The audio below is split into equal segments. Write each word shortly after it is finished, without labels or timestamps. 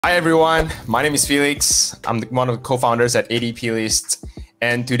Hi everyone, my name is Felix. I'm one of the co-founders at ADPList,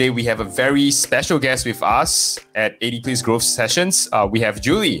 and today we have a very special guest with us at ADPList Growth Sessions. We have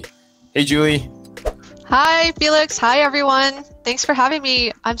Julie. Hey Julie. Hi Felix, hi everyone. Thanks for having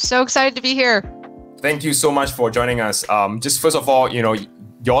me. I'm so excited to be here. Thank you so much for joining us. Just first of all,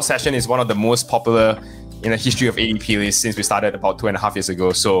 your session is one of the most popular in the history of ADPList since we started about 2.5 years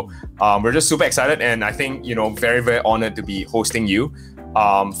ago. So we're just super excited, and I think, very, very honored to be hosting you.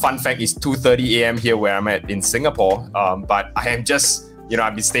 Fun fact is 2:30 a.m. here where I'm at in Singapore, but I am just,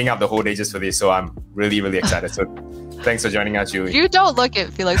 I've been staying up the whole day just for this, so I'm really, really excited. So thanks for joining us, Julie. You don't look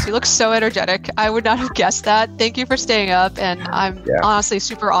it, Felix. You look so energetic. I would not have guessed that. Thank you for staying up, and I'm honestly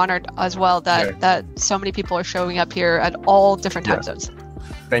super honored as well that so many people are showing up here at all different time zones.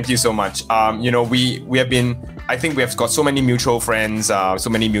 Thank you so much. We have been, I think we have got so many mutual friends, so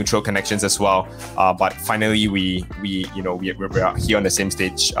many mutual connections as well. But finally, we're here on the same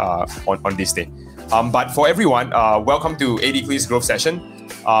stage on this day. But for everyone, welcome to ADPList Growth Session.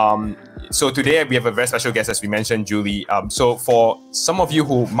 So today we have a very special guest, as we mentioned, Julie. So for some of you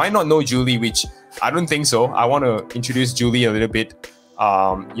who might not know Julie, which I don't think so, I want to introduce Julie a little bit,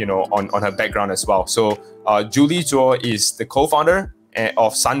 on her background as well. So Julie Zhuo is the co-founder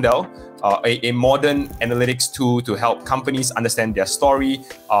of Sundial, a modern analytics tool to help companies understand their story,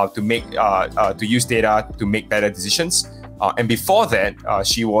 to use data to make better decisions. And before that,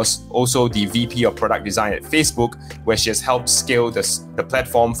 she was also the VP of product design at Facebook, where she has helped scale the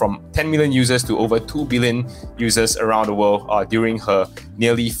platform from 10 million users to over 2 billion users around the world during her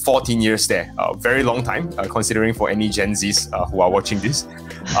nearly 14 years there. Very long time, considering for any Gen Zs who are watching this.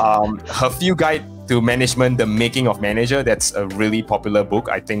 Her Field Guide to Management, The Making of Manager, that's a really popular book.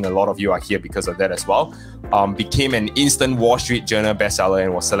 I think a lot of you are here because of that as well. Became an instant Wall Street Journal bestseller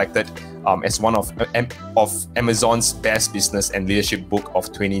and was selected as one of Amazon's best business and leadership book of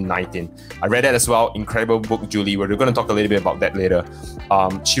 2019. I read that as well. Incredible book, Julie. We're going to talk a little bit about that later.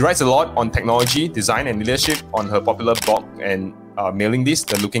 She writes a lot on technology, design, and leadership on her popular blog and mailing list,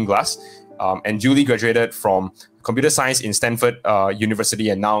 The Looking Glass. And Julie graduated from computer science in Stanford University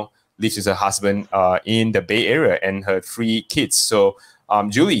and now lives with her husband in the Bay Area and her 3 kids. So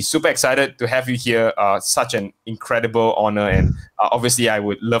Julie, super excited to have you here. Such an incredible honor. And obviously I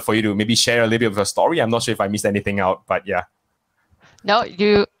would love for you to maybe share a little bit of your story. I'm not sure if I missed anything out, but yeah. No,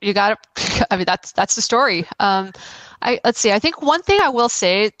 you got it. I mean, that's the story. Let's see. I think one thing I will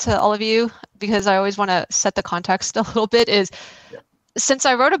say to all of you, because I always want to set the context a little bit, is since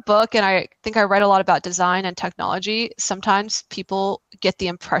I wrote a book and I think I write a lot about design and technology, sometimes people get the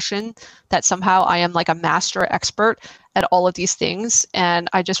impression that somehow I am like a master expert at all of these things. And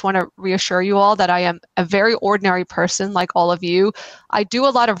I just want to reassure you all that I am a very ordinary person like all of you. I do a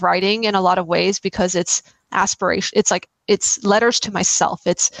lot of writing in a lot of ways because it's aspiration. It's letters to myself.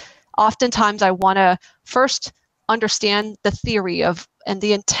 It's oftentimes I want to first understand the theory of and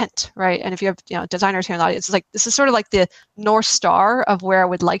the intent, right? And if you have designers here in the audience, it's like this is sort of like the North Star of where I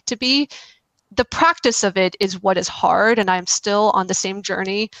would like to be. The practice of it is what is hard, and I'm still on the same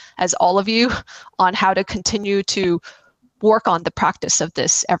journey as all of you on how to continue to work on the practice of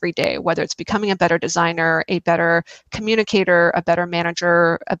this every day, whether it's becoming a better designer, a better communicator, a better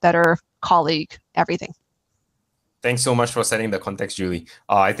manager, a better colleague, everything. Thanks so much for setting the context, Julie.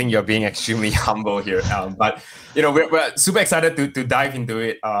 I think you're being extremely humble here. But we're super excited to dive into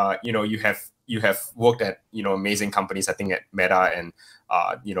it. You have worked at amazing companies. I think at Meta and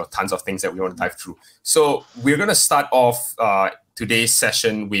tons of things that we want to dive through. So we're gonna start off today's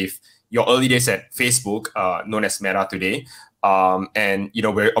session with your early days at Facebook, known as Meta today. And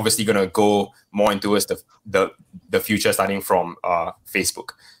we're obviously gonna go more into the future, starting from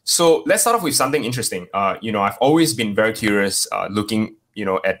Facebook. So let's start off with something interesting. I've always been very curious, looking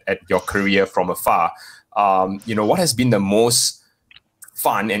at your career from afar. What has been the most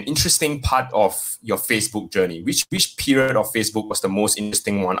fun and interesting part of your Facebook journey? Which period of Facebook was the most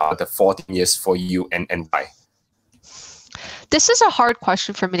interesting one out of the 14 years for you, and why? This is a hard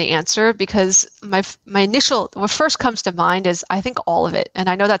question for me to answer because what first comes to mind is I think all of it. And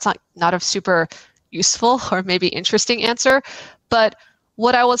I know that's not a super useful or maybe interesting answer, but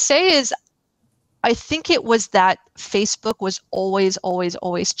what I will say is I think it was that Facebook was always, always,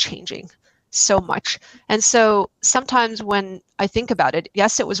 always changing so much. And so sometimes when I think about it,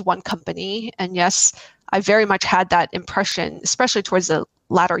 yes, it was one company. And yes, I very much had that impression, especially towards the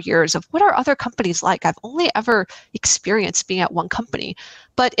latter years, of what are other companies like? I've only ever experienced being at one company.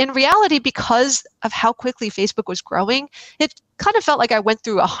 But in reality, because of how quickly Facebook was growing, it kind of felt like I went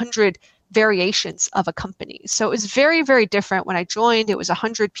through 100 variations of a company. So it was very, very different. When I joined, it was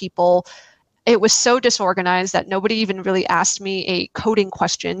 100 people. it was so disorganized that nobody even really asked me a coding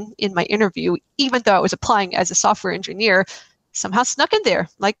question in my interview, even though I was applying as a software engineer. Somehow snuck in there,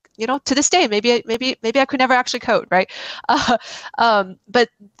 like, to this day, maybe I could never actually code, right? But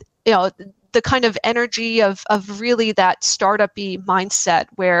the kind of energy of really that startup-y mindset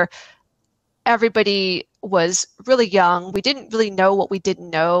where everybody was really young. We didn't really know what we didn't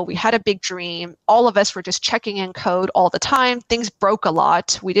know. We had a big dream. All of us were just checking in code all the time. Things broke a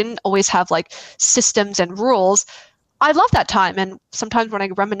lot. We didn't always have like systems and rules. I love that time. And sometimes when I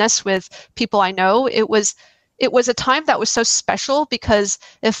reminisce with people I know, it was a time that was so special because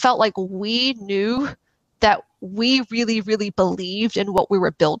it felt like we knew that we really, really believed in what we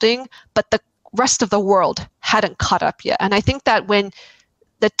were building, but the rest of the world hadn't caught up yet. And I think that when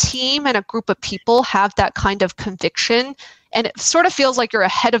the team and a group of people have that kind of conviction, and it sort of feels like you're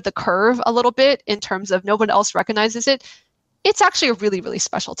ahead of the curve a little bit in terms of no one else recognizes it, it's actually a really, really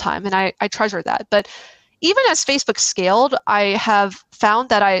special time. And I treasure that. But even as Facebook scaled, I have found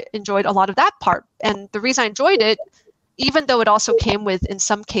that I enjoyed a lot of that part. And the reason I enjoyed it, even though it also came with, in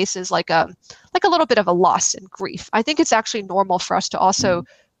some cases, like a little bit of a loss and grief, I think it's actually normal for us to also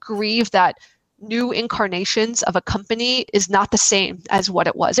grieve that new incarnations of a company is not the same as what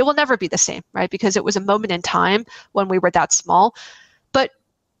it was. It will never be the same, right? Because it was a moment in time when we were that small. But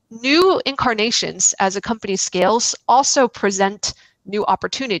new incarnations as a company scales also present new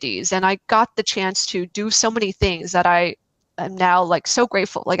opportunities. And I got the chance to do so many things that I am now like so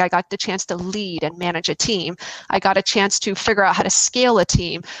grateful. Like I got the chance to lead and manage a team. I got a chance to figure out how to scale a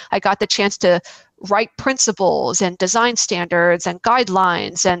team. I got the chance to write principles and design standards and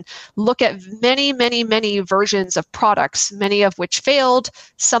guidelines and look at many, many, many versions of products, many of which failed,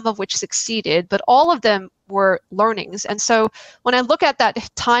 some of which succeeded, but all of them were learnings. And so when I look at that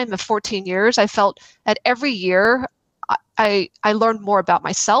time of 14 years, I felt at every year, I learned more about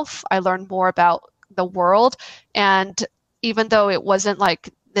myself. I learned more about the world. And even though it wasn't like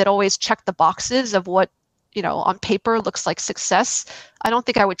it always checked the boxes of what on paper looks like success, I don't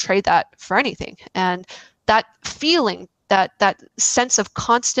think I would trade that for anything. And that feeling, that sense of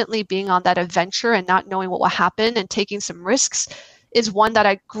constantly being on that adventure and not knowing what will happen and taking some risks is one that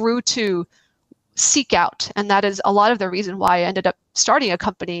I grew to seek out. And that is a lot of the reason why I ended up starting a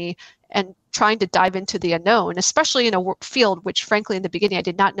company and trying to dive into the unknown, especially in a field which, frankly, in the beginning, I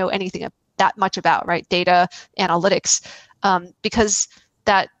did not know anything that much about, right? Data, analytics, because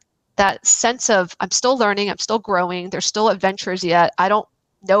that sense of I'm still learning, I'm still growing, there's still adventures yet. I don't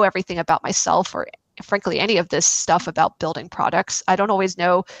know everything about myself or frankly any of this stuff about building products. I don't always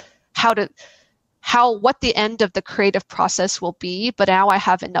know what the end of the creative process will be, but now I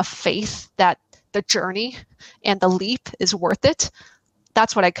have enough faith that the journey and the leap is worth it.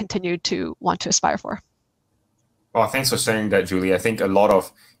 That's what I continue to want to aspire for. Well, thanks for sharing that, Julie. I think a lot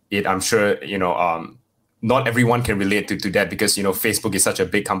of it, I'm sure, not everyone can relate to that because, Facebook is such a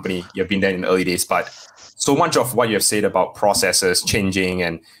big company. You've been there in the early days, but so much of what you have said about processes changing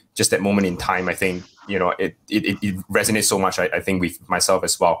and just that moment in time, I think, it resonates so much, I think, with myself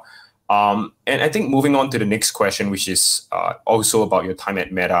as well. And I think moving on to the next question, which is also about your time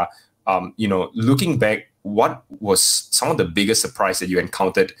at Meta, looking back, what was some of the biggest surprise that you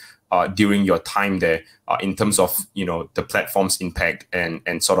encountered during your time there in terms of, the platform's impact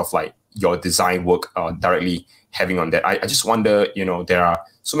and sort of like your design work directly having on that? I just wonder, there are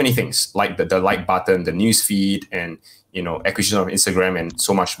so many things like the like button, the news feed, and, acquisition of Instagram and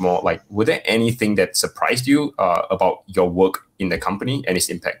so much more. Like, were there anything that surprised you about your work in the company and its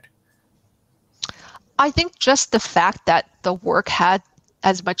impact? I think just the fact that the work had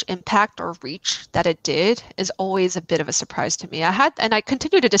as much impact or reach that it did is always a bit of a surprise to me. I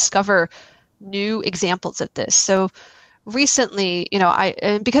continue to discover new examples of this. So recently,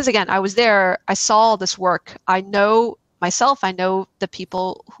 because again, I was there, I saw this work. I know myself, I know the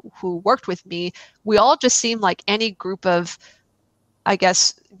people who worked with me. We all just seemed like any group of, I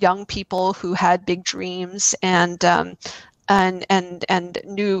guess, young people who had big dreams and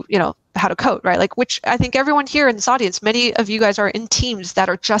knew, how to code, right? Like, which I think everyone here in this audience, many of you guys are in teams that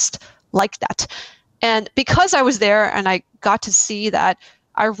are just like that. And because I was there and I got to see that,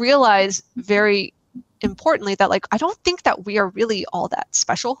 I realized very importantly that, like, I don't think that we are really all that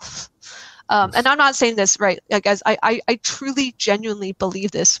special. And I'm not saying this, right, like, as I truly, genuinely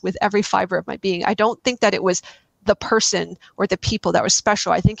believe this with every fiber of my being. I don't think that it was the person or the people that was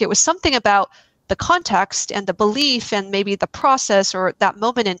special. I think it was something about the context and the belief and maybe the process or that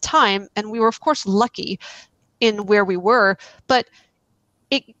moment in time. And we were, of course, lucky in where we were. But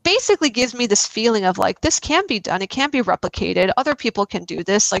it basically gives me this feeling of like, this can be done. It can be replicated. Other people can do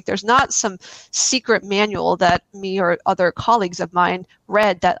this. Like there's not some secret manual that me or other colleagues of mine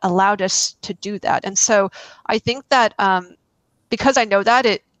read that allowed us to do that. And so I think that because I know that,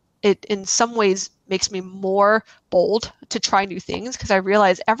 it in some ways makes me more bold to try new things, because I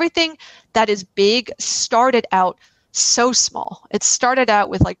realize everything that is big started out so small. It started out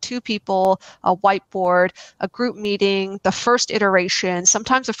with like 2 people, a whiteboard, a group meeting, the first iteration.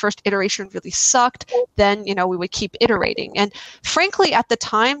 Sometimes the first iteration really sucked. Then, we would keep iterating. And frankly, at the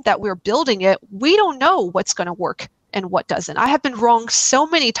time that we're building it, we don't know what's going to work and what doesn't. I have been wrong so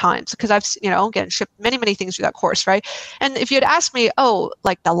many times because I've, again, shipped many, many things through that course, right? And if you had asked me,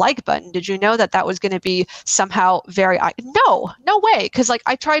 like the like button, did you know that was going to be somehow no way. Because like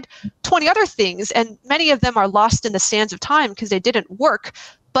I tried 20 other things and many of them are lost in the sands of time because they didn't work.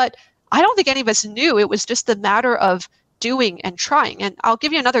 But I don't think any of us knew. It was just a matter of doing and trying. And I'll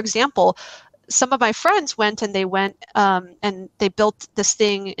give you another example. Some of my friends went and they built this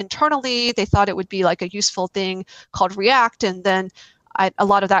thing internally. They thought it would be like a useful thing called React. And then a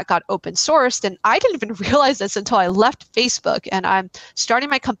lot of that got open sourced. And I didn't even realize this until I left Facebook and I'm starting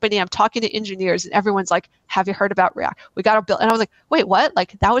my company. I'm talking to engineers and everyone's like, have you heard about React? We got to build. And I was like, wait, what?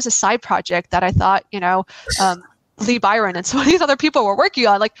 Like that was a side project that I thought, Lee Byron and some of these other people were working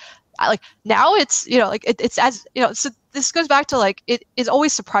on. Like now it's, it's as, so this goes back to like, it is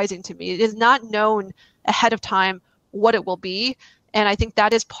always surprising to me. It is not known ahead of time what it will be. And I think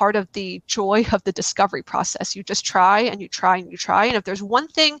that is part of the joy of the discovery process. You just try and you try and you try. And if there's one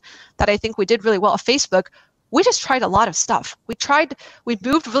thing that I think we did really well at Facebook, we just tried a lot of stuff. We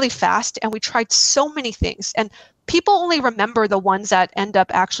moved really fast and we tried so many things. And people only remember the ones that end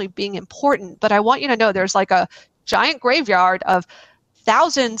up actually being important. But I want you to know there's like a giant graveyard of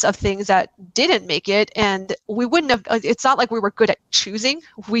thousands of things that didn't make it, and we wouldn't have, it's not like we were good at choosing,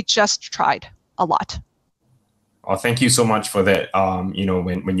 we just tried a lot. Oh, thank you so much for that.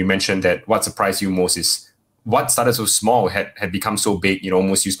 When you mentioned that what surprised you most is what started so small had become so big,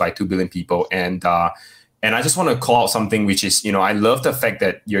 almost used by 2 billion people. And I just want to call out something, which is, I love the fact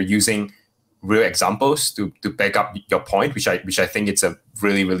that you're using real examples to back up your point, which I think it's a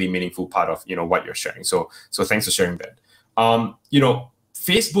really, really meaningful part of, what you're sharing. So thanks for sharing that.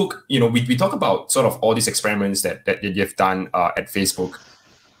 Facebook, we talk about sort of all these experiments that you've done at Facebook.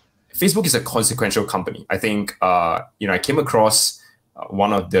 Facebook is a consequential company. I think, I came across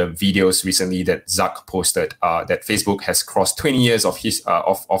one of the videos recently that Zuck posted that Facebook has crossed 20 years of his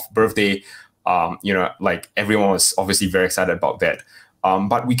of birthday. Like everyone was obviously very excited about that.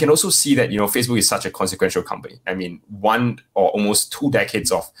 But we can also see that, Facebook is such a consequential company. I mean, 1 or almost 2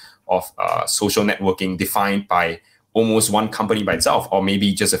 decades of social networking defined by almost one company by itself, or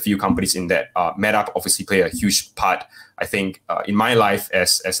maybe just a few companies in that. Meta obviously play a huge part, I think, in my life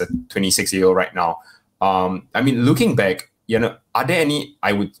as a 26-year-old right now. I mean, looking back, are there any,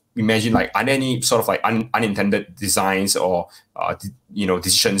 I would imagine, like, are there any sort of like unintended designs or,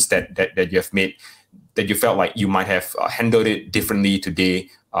 decisions that you have made that you felt like you might have handled it differently today,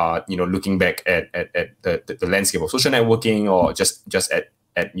 looking back at the landscape of social networking, or just at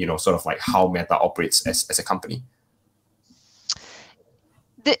sort of like how Meta operates as a company?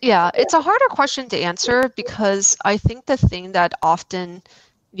 Yeah, it's a harder question to answer because I think the thing that often,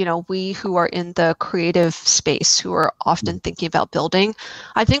 we who are in the creative space, who are often thinking about building,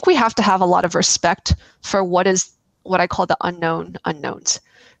 I think we have to have a lot of respect for what I call the unknown unknowns.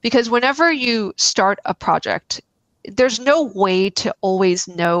 Because whenever you start a project, there's no way to always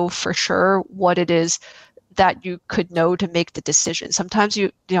know for sure what it is that you could know to make the decision. Sometimes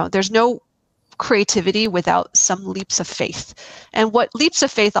there's no creativity without some leaps of faith. And what leaps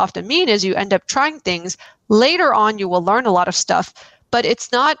of faith often mean is you end up trying things. Later on, you will learn a lot of stuff, but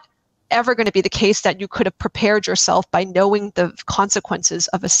it's not ever going to be the case that you could have prepared yourself by knowing the consequences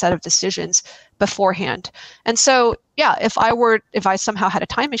of a set of decisions beforehand. And so, yeah, if I somehow had a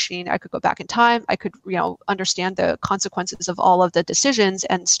time machine, I could go back in time. I could, understand the consequences of all of the decisions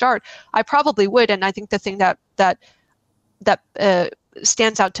and start. I probably would. And I think the thing that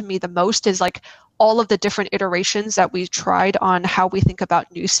stands out to me the most is like all of the different iterations that we've tried on how we think about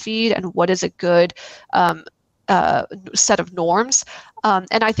newsfeed and what is a good set of norms.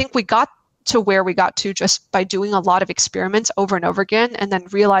 And I think we got to where we got to just by doing a lot of experiments over and over again, and then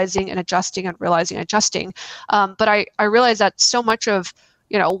realizing and adjusting and realizing and adjusting. But I realized that so much of,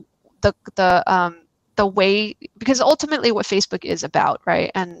 the way, because ultimately what Facebook is about,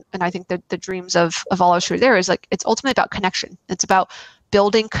 right? And I think that the dreams of all of us who are there is like, it's ultimately about connection. It's about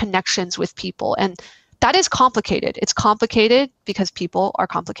building connections with people. And that is complicated. It's complicated because people are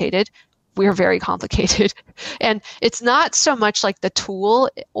complicated. we're very complicated. And it's not so much like the tool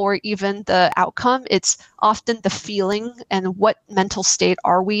or even the outcome, it's often the feeling and what mental state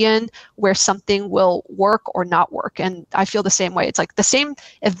are we in where something will work or not work. And I feel the same way. It's like the same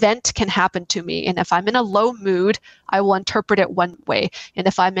event can happen to me. And if I'm in a low mood, I will interpret it one way. And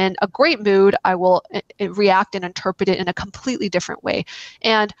if I'm in a great mood, I will react and interpret it in a completely different way.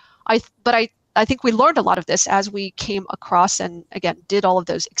 And I think we learned a lot of this as we came across and, again, did all of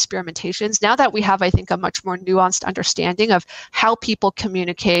those experimentations. Now that we have, I think, a much more nuanced understanding of how people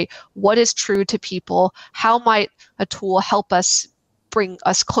communicate, what is true to people, how might a tool help us bring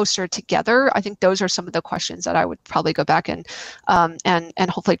us closer together, I think those are some of the questions that I would probably go back and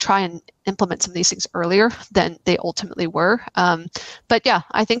hopefully try and implement some of these things earlier than they ultimately were. But yeah,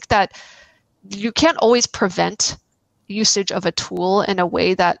 I think that you can't always prevent usage of a tool in a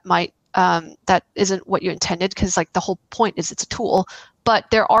way that might that isn't what you intended, because like the whole point is it's a tool. But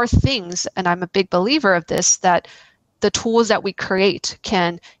there are things, and I'm a big believer of this, that the tools that we create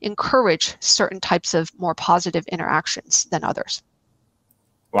can encourage certain types of more positive interactions than others.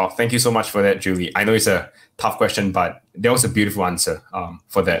 Well, thank you so much for that, Julie. I know it's a tough question, but there was a beautiful answer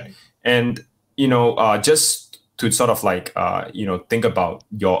for that. And, just to sort of like, think about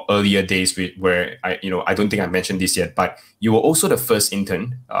your earlier days where I don't think I mentioned this yet, but you were also the first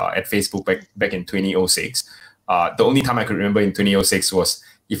intern at Facebook back in 2006. The only time I could remember in 2006 was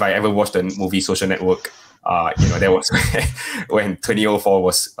if I ever watched the movie Social Network. That was when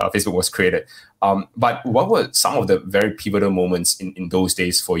 2004 Facebook was created. But what were some of the very pivotal moments in those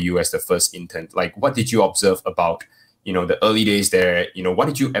days for you as the first intern? Like, what did you observe about the early days there? What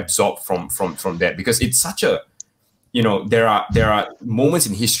did you absorb from that? Because it's such a there are moments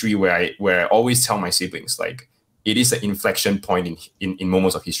in history where I always tell my siblings, like, it is an inflection point in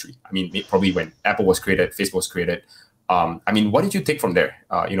moments of history. I mean, probably when Apple was created, Facebook was created. What did you take from there?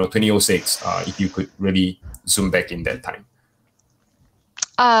 2006, if you could really zoom back in that time.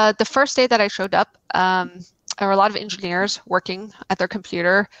 The first day that I showed up, there were a lot of engineers working at their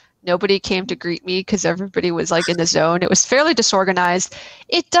computer. Nobody came to greet me because everybody was like in the zone. It was fairly disorganized.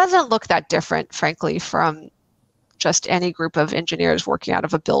 It doesn't look that different, frankly, from just any group of engineers working out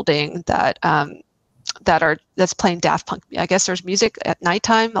of a building that's playing Daft Punk. I guess there's music at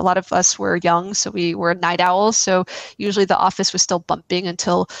nighttime. A lot of us were young, so we were night owls. So usually the office was still bumping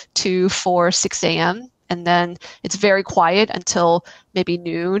until 2, 4, 6 a.m. And then it's very quiet until maybe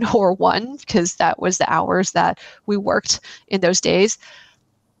noon or 1, because that was the hours that we worked in those days.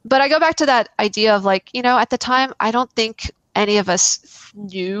 But I go back to that idea of like, at the time, I don't think any of us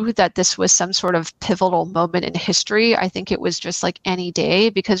knew that this was some sort of pivotal moment in history. I think it was just like any day,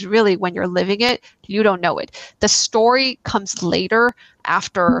 because really when you're living it, you don't know it. The story comes later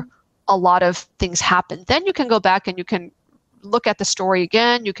after a lot of things happen. Then you can go back and you can look at the story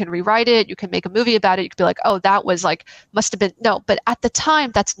again, you can rewrite it, you can make a movie about it, you could be like, oh, that was like, must have been, no, but at the time,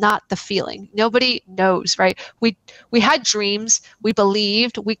 that's not the feeling. Nobody knows, right? We had dreams, we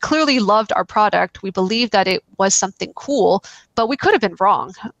believed, we clearly loved our product, we believed that it was something cool, but we could have been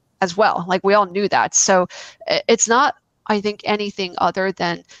wrong as well. Like, we all knew that. So it's not, I think, anything other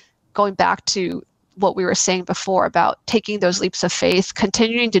than going back to what we were saying before about taking those leaps of faith,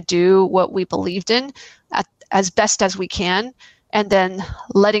 continuing to do what we believed in as best as we can, and then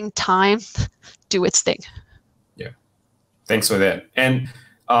letting time do its thing. Yeah, thanks for that. And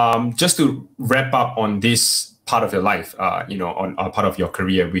just to wrap up on this part of your life, on part of your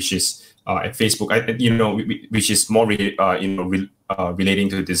career, which is at Facebook, which is more relating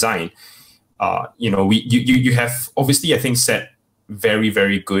to design. You have obviously, I think, set very,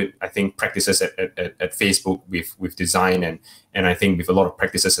 very good, I think, practices at Facebook with design, and I think with a lot of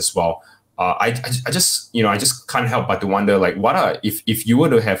practices as well. I just can't help but to wonder, like, what are, if you were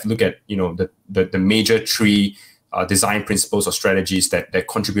to have look at the major 3 design principles or strategies that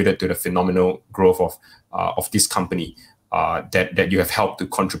contributed to the phenomenal growth of this company that you have helped to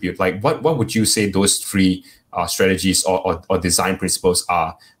contribute, like what would you say those 3 strategies or design principles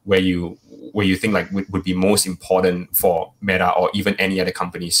are where you think like would be most important for Meta or even any other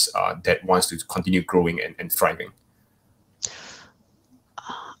companies that wants to continue growing and thriving?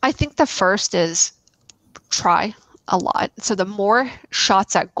 I think the first is try a lot. So the more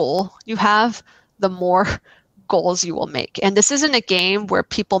shots at goal you have, the more goals you will make. And this isn't a game where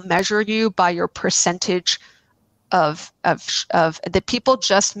people measure you by your percentage of the people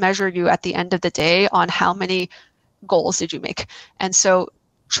just measure you at the end of the day on how many goals did you make. And so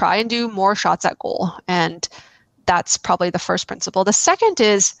try and do more shots at goal. And that's probably the first principle. The second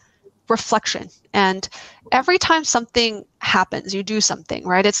is reflection. And every time something happens, you do something,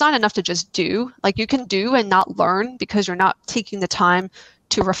 right? It's not enough to just do. Like, you can do and not learn because you're not taking the time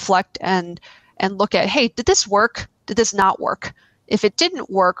to reflect and look at, hey, did this work? Did this not work? If it didn't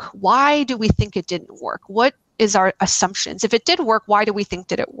work, why do we think it didn't work? What is our assumptions? If it did work, why do we think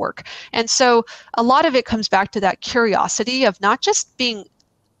did it work? And so a lot of it comes back to that curiosity of not just being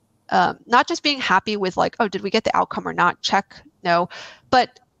happy with like, oh, did we get the outcome or not? Check, no.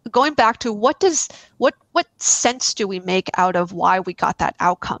 But going back to what sense do we make out of why we got that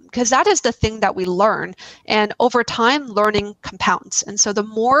outcome? Because that is the thing that we learn. And over time, learning compounds. And so the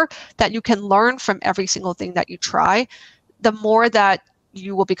more that you can learn from every single thing that you try, the more that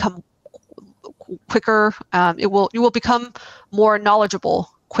you will become quicker. You will become more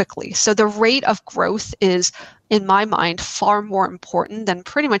knowledgeable quickly. So the rate of growth is, in my mind, far more important than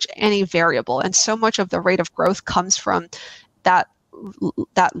pretty much any variable. And so much of the rate of growth comes from that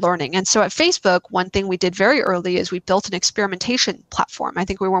learning. And so at Facebook, one thing we did very early is we built an experimentation platform. I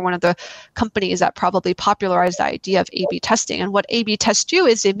think we were one of the companies that probably popularized the idea of A/B testing. And what A/B tests do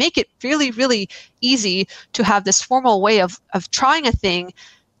is they make it really, really easy to have this formal way of trying a thing,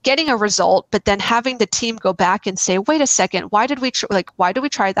 getting a result, but then having the team go back and say, wait a second, why did we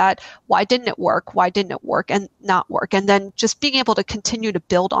try that? Why didn't it work? Why didn't it work and not work? And then just being able to continue to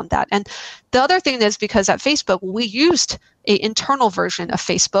build on that. And the other thing is, because at Facebook, we used an internal version of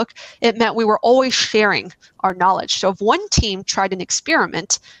Facebook, it meant we were always sharing our knowledge. So if one team tried an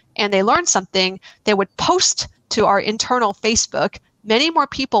experiment and they learned something, they would post to our internal Facebook. Many more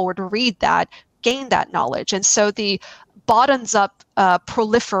people would read that, gain that knowledge. And so the bottoms up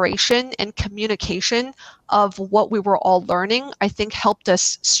proliferation and communication of what we were all learning, I think helped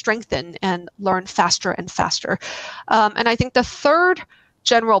us strengthen and learn faster and faster. And I think the third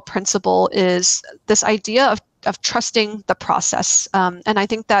general principle is this idea of trusting the process. And I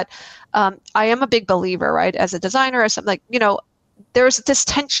think that I am a big believer, right, as a designer, as something like, there's this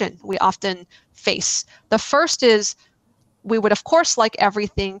tension we often face. The first is, we would, of course, like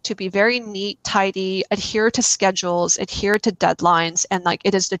everything to be very neat, tidy, adhere to schedules, adhere to deadlines. And like,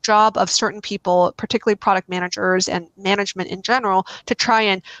 it is the job of certain people, particularly product managers and management in general, to try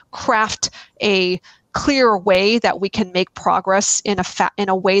and craft a clear way that we can make progress in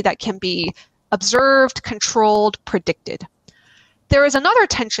a way that can be observed, controlled, predicted. There is another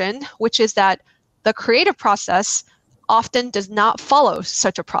tension, which is that the creative process often does not follow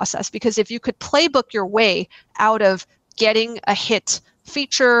such a process, because if you could playbook your way out of getting a hit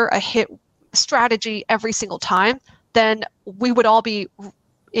feature, a hit strategy every single time, then we would all be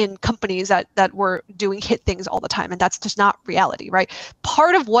in companies that were doing hit things all the time. And that's just not reality, right?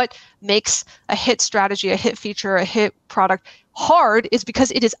 Part of what makes a hit strategy, a hit feature, a hit product hard is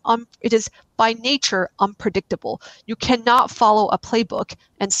because it is by nature unpredictable. You cannot follow a playbook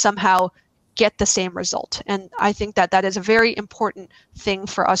and somehow get the same result. And I think that is a very important thing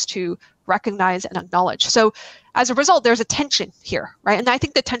for us to recognize and acknowledge. So as a result, there's a tension here, right? And I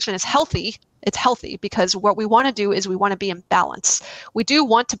think the tension is healthy. It's healthy because what we want to do is we want to be in balance. We do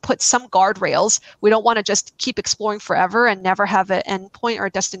want to put some guardrails. We don't want to just keep exploring forever and never have an end point or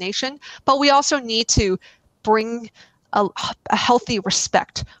a destination, but we also need to bring a healthy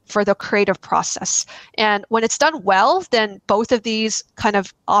respect for the creative process. And when it's done well, then both of these kind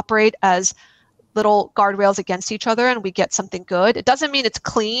of operate as little guardrails against each other and we get something good. It doesn't mean it's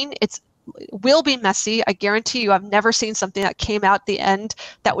clean. It will be messy. I guarantee you I've never seen something that came out the end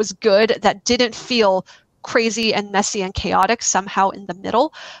that was good, that didn't feel crazy and messy and chaotic somehow in the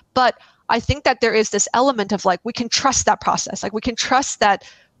middle. But I think that there is this element of like, we can trust that process. Like we can trust that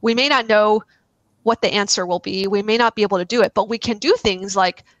we may not know what the answer will be. We may not be able to do it, but we can do things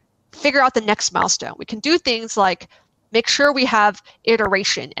like figure out the next milestone. We can do things like make sure we have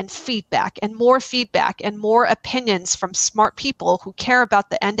iteration and feedback and more opinions from smart people who care about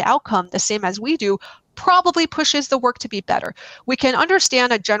the end outcome the same as we do, probably pushes the work to be better. We can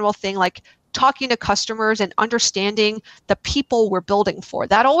understand a general thing like talking to customers and understanding the people we're building for.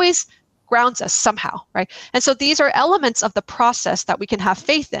 That always grounds us somehow, right? And so these are elements of the process that we can have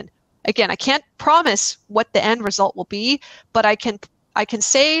faith in. Again, I can't promise what the end result will be, but I can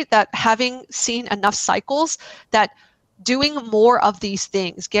say that having seen enough cycles that doing more of these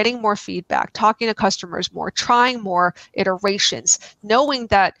things, getting more feedback, talking to customers more, trying more iterations, knowing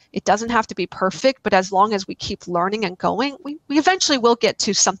that it doesn't have to be perfect, but as long as we keep learning and going, we eventually will get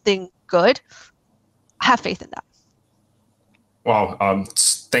to something good. Have faith in that. Wow.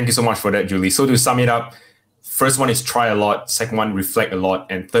 Thank you so much for that, Julie. So to sum it up, first one is try a lot, second one, reflect a lot,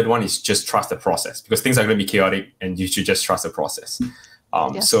 and third one is just trust the process, because things are going to be chaotic and you should just trust the process.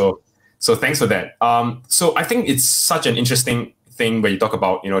 Yes. So thanks for that. So I think it's such an interesting thing where you talk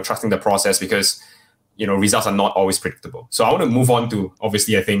about, trusting the process, because results are not always predictable. So I want to move on to,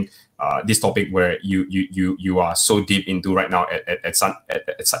 obviously, I think this topic where you are so deep into right now at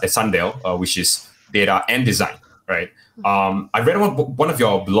Sundial, which is data and design, right? I read one of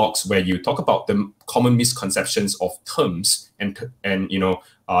your blogs where you talk about the common misconceptions of terms and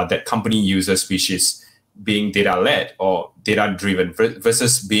that company uses, which is being data-led or data-driven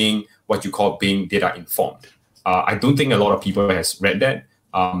versus being what you call being data-informed. I don't think a lot of people has read that,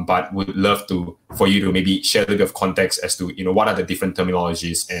 but would love for you to maybe share a little bit of context as to what are the different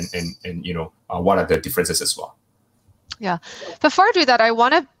terminologies and what are the differences as well. Yeah. Before I do that, I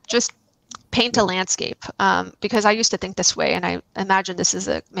want to just paint a landscape because I used to think this way, and I imagine this is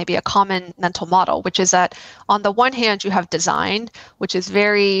maybe a common mental model, which is that on the one hand you have design, which is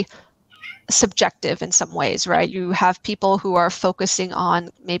very subjective in some ways, right? You have people who are focusing on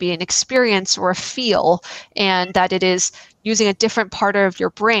maybe an experience or a feel, and that it is using a different part of your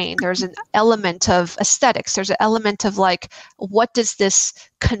brain. There's an element of aesthetics. There's an element of like, what does this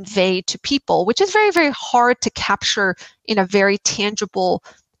convey to people, which is very, very hard to capture in a very tangible,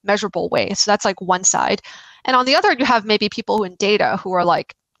 measurable way. So that's like one side. And on the other, you have maybe people in data who are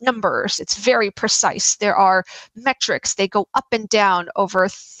like, numbers, it's very precise. There are metrics, they go up and down over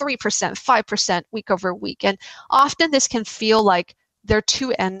 3%, 5% week over week. And often this can feel like they're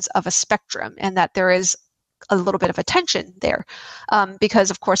two ends of a spectrum and that there is a little bit of a tension there.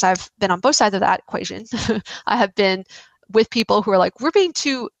 Because of course I've been on both sides of that equation. I have been with people who are like, we're being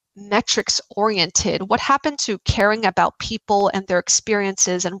too metrics oriented. What happened to caring about people and their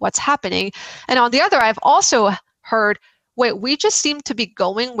experiences and what's happening? And on the other, I've also heard, wait, we just seem to be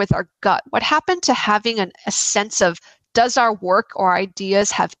going with our gut. What happened to having a sense of, does our work or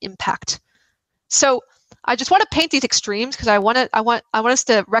ideas have impact? So I just want to paint these extremes because I want us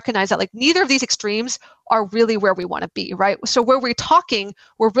to recognize that like neither of these extremes are really where we want to be, right? So where we're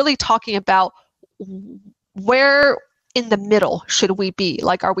really talking about where in the middle should we be?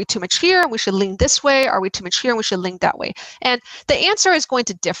 Like, are we too much here and we should lean this way? Are we too much here and we should lean that way? And the answer is going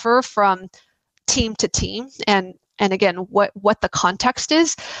to differ from team to team and again, what the context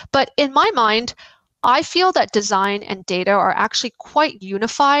is. But in my mind, I feel that design and data are actually quite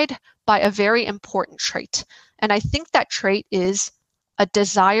unified by a very important trait. And I think that trait is a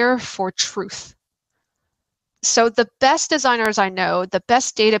desire for truth. So the best designers I know, the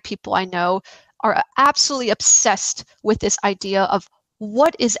best data people I know are absolutely obsessed with this idea of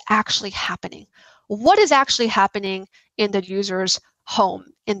what is actually happening. What is actually happening in the user's home,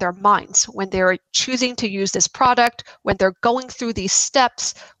 in their minds, when they're choosing to use this product, when they're going through these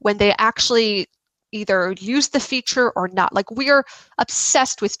steps, when they actually either use the feature or not. Like, we are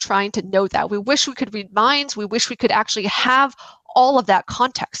obsessed with trying to know that. We wish we could read minds. We wish we could actually have all of that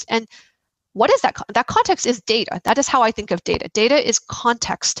context. And what is that? That context is data. That is how I think of data. Data is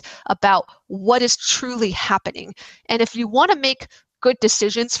context about what is truly happening. And if you want to make good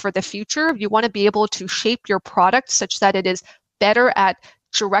decisions for the future, you want to be able to shape your product such that it is better at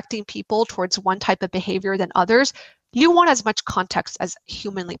directing people towards one type of behavior than others, you want as much context as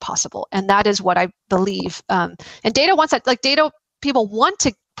humanly possible. And that is what I believe. And data wants that, like data people want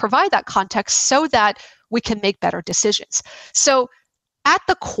to provide that context so that we can make better decisions. So at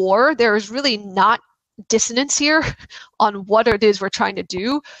the core, there is really not dissonance here on what it is we're trying to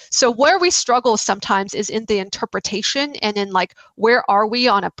do. So where we struggle sometimes is in the interpretation and in like, where are we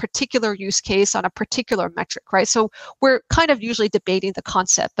on a particular use case, on a particular metric, right? So we're kind of usually debating the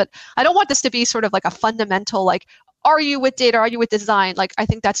concept, but I don't want this to be sort of like a fundamental, like, are you with data? Are you with design? Like, I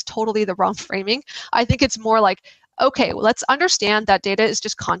think that's totally the wrong framing. I think it's more like, okay, well, let's understand that data is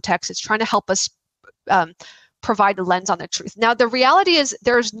just context. It's trying to help us provide a lens on the truth. Now, the reality is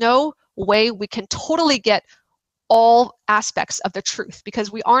there's no way we can totally get all aspects of the truth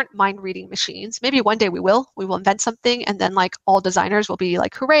because we aren't mind reading machines. Maybe one day we will invent something and then like all designers will be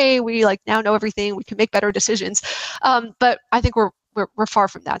like, hooray, we like now know everything, we can make better decisions. But I think we're far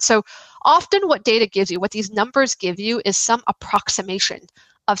from that. So often what data gives you, what these numbers give you is some approximation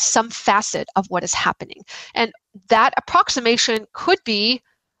of some facet of what is happening. And that approximation could be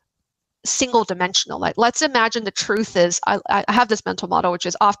single dimensional. Like, let's imagine the truth is, I have this mental model, which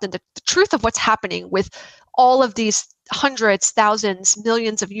is often the truth of what's happening with all of these hundreds, thousands,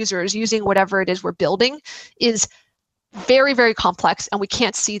 millions of users using whatever it is we're building is very, very complex, and we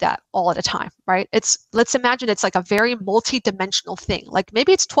can't see that all at a time, right? Let's imagine it's like a very multi-dimensional thing. Like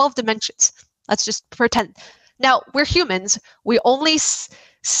maybe it's 12 dimensions. Let's just pretend. Now, we're humans. We only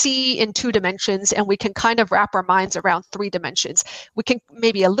see in 2 dimensions, and we can kind of wrap our minds around 3 dimensions. We can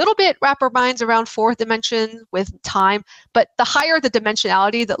maybe a little bit wrap our minds around 4th dimension with time, but the higher the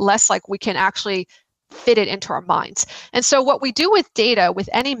dimensionality, the less like we can actually fit it into our minds. And so what we do with data, with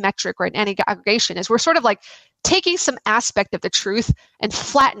any metric or in any aggregation, is we're sort of like taking some aspect of the truth and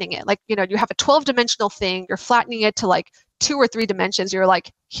flattening it. Like, you know, you have a 12-dimensional thing, you're flattening it to like 2 or 3 dimensions. You're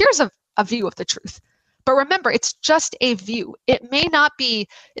like, here's a view of the truth. But remember, it's just a view. It may not be,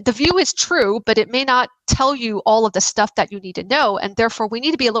 the view is true, but it may not tell you all of the stuff that you need to know. And therefore, we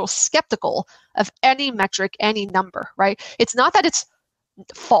need to be a little skeptical of any metric, any number, right? It's not that it's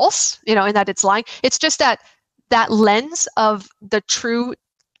false, you know, and that it's lying. It's just that that lens of the true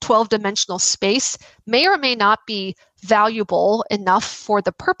 12-dimensional space may or may not be valuable enough for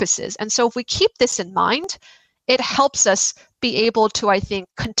the purposes. And so if we keep this in mind, it helps us be able to, I think,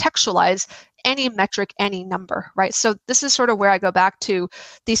 contextualize any metric, any number, right? So this is sort of where I go back to,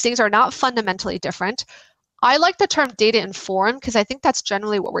 these things are not fundamentally different. I like the term data informed because I think that's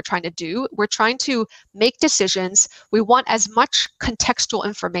generally what we're trying to do. We're trying to make decisions. We want as much contextual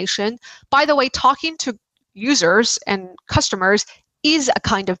information. By the way, talking to users and customers is a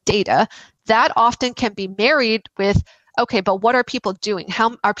kind of data that often can be married with, okay, but what are people doing?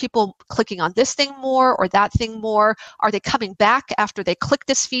 How are people clicking on this thing more or that thing more? Are they coming back after they click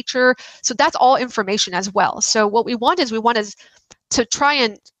this feature? So that's all information as well. So what we want is to try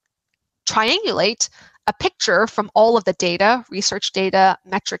and triangulate a picture from all of the data, research data,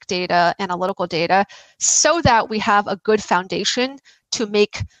 metric data, analytical data, so that we have a good foundation to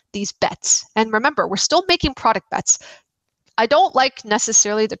make these bets. And remember, we're still making product bets. I don't like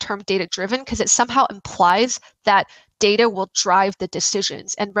necessarily the term data-driven because it somehow implies that data will drive the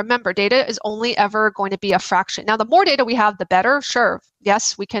decisions. And remember, data is only ever going to be a fraction. Now, the more data we have, the better. Sure,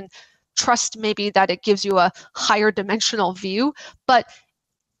 yes, we can trust maybe that it gives you a higher dimensional view, but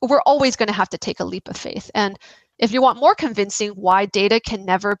we're always going to have to take a leap of faith. And if you want more convincing why data can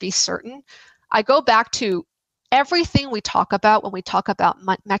never be certain, I go back to everything we talk about when we talk about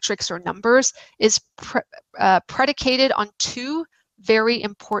metrics or numbers is predicated on 2 very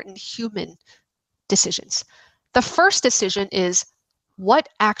important human decisions. The first decision is what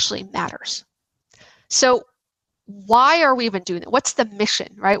actually matters. So why are we even doing it? What's the mission,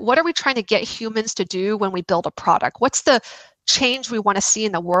 right? What are we trying to get humans to do when we build a product? What's the change we want to see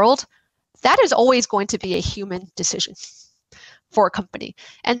in the world? That is always going to be a human decision for a company.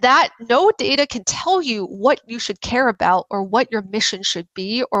 And that no data can tell you what you should care about or what your mission should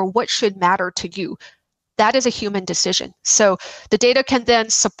be or what should matter to you. That is a human decision. So the data can then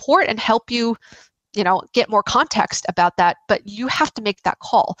support and help you, you know, get more context about that, but you have to make that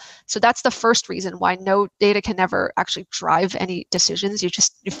call. So that's the first reason why no data can never actually drive any decisions.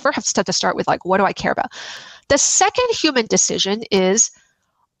 You first have to start with, like, what do I care about? The second human decision is,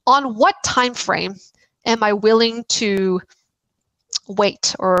 on what time frame am I willing to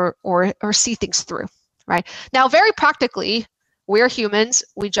wait or see things through, right? Now, very practically, we're humans.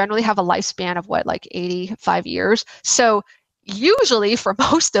 We generally have a lifespan of like 85 years. So usually for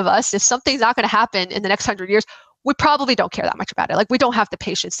most of us, if something's not going to happen in the next 100 years, we probably don't care that much about it. Like, we don't have the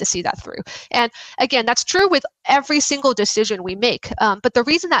patience to see that through. And again, that's true with every single decision we make. But the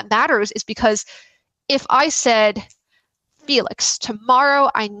reason that matters is because if I said, Felix, tomorrow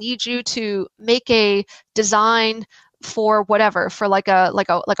I need you to make a design for whatever, for like a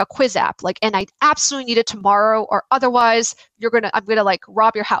quiz app, like, and I absolutely need it tomorrow, or otherwise I'm gonna like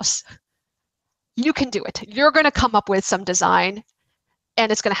rob your house. You can do it. You're gonna come up with some design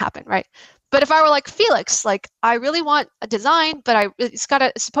and it's gonna happen, right? But if I were like, Felix, like, I really want a design, but it's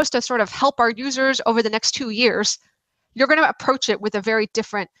supposed to sort of help our users over the next 2 years, you're gonna approach it with a very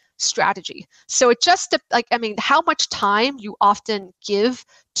different strategy. So it just, like, I mean, how much time you often give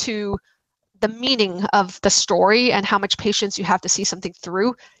to the meaning of the story and how much patience you have to see something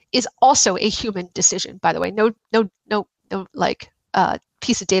through is also a human decision, by the way. No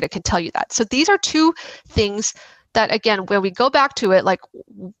piece of data can tell you that. So these are 2 things that, again, where we go back to it, like,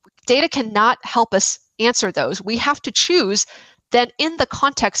 data cannot help us answer those. We have to choose. Then in the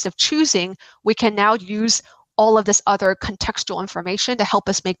context of choosing, we can now use all of this other contextual information to help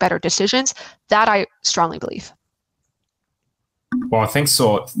us make better decisions. That I strongly believe. Well, thanks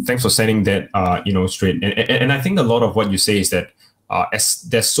for setting that straight. And I think a lot of what you say is that as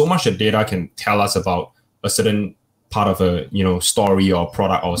there's so much that data can tell us about a certain part of a story or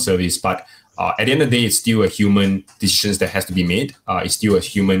product or service, but at the end of the day, it's still a human decisions that has to be made. It's still a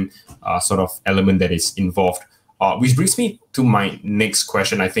human sort of element that is involved. Which brings me to my next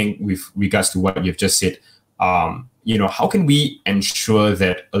question. I think with regards to what you've just said, how can we ensure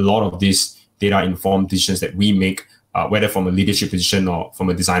that a lot of these data-informed decisions that we make, whether from a leadership position or from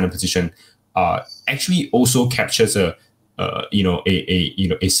a designer position, actually also captures a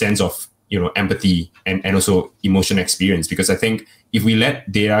sense of empathy and also emotional experience. Because I think if we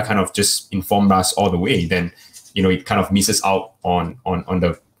let data kind of just inform us all the way, then it kind of misses out on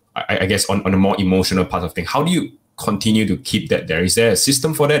the, I guess, on the more emotional part of things. How do you continue to keep that there? Is there a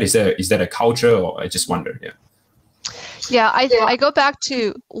system for that? Is that a culture? Or I just wonder. Yeah, I go back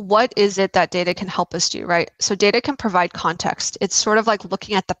to what is it that data can help us do, right? So data can provide context. It's sort of like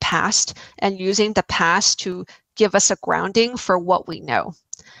looking at the past and using the past to give us a grounding for what we know.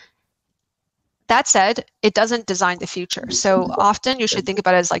 That said, it doesn't design the future. So often you should think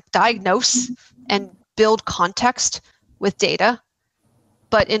about it as like diagnose and build context with data.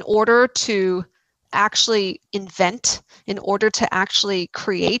 But in order to actually invent, in order to actually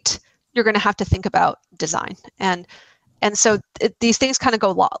create, you're going to have to think about design. And so these things kind of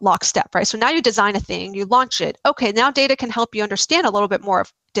go lockstep, right? So now you design a thing, you launch it. Okay, now data can help you understand a little bit more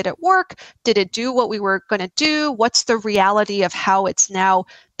of, did it work? Did it do what we were going to do? What's the reality of how it's now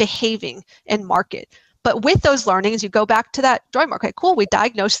behaving in market? But with those learnings, you go back to that drawing board. Okay, cool, we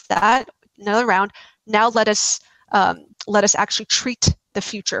diagnosed that, another round. Now let us actually treat the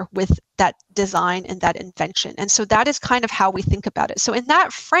future with that design and that invention. And so that is kind of how we think about it. So in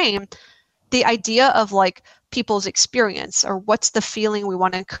that frame, the idea of like people's experience, or what's the feeling we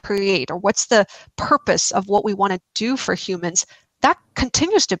want to create, or what's the purpose of what we want to do for humans, that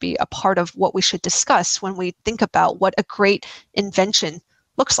continues to be a part of what we should discuss when we think about what a great invention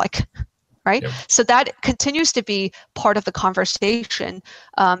looks like, right? Yep. So that continues to be part of the conversation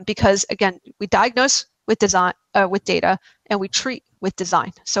because, again, we diagnose with design, with data, and we treat with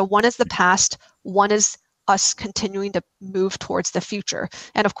design. So one is the past, one is us continuing to move towards the future.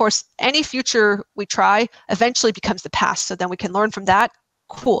 And of course, any future we try eventually becomes the past. So then we can learn from that.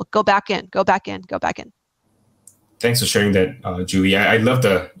 Cool, go back in, go back in, go back in. Thanks for sharing that, Julie. I love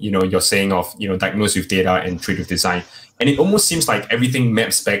the, your saying of, diagnose with data and treat with design. And it almost seems like everything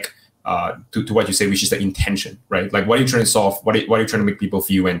maps back to what you say, which is the intention, right? Like, what are you trying to solve? What are you trying to make people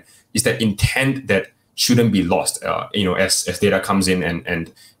feel? And is that intent that shouldn't be lost, as data comes in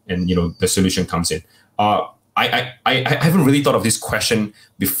and the solution comes in. I haven't really thought of this question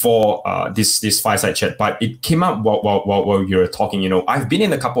before this fireside chat, but it came up while you were talking. I've been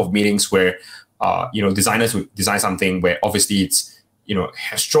in a couple of meetings where designers would design something where obviously it's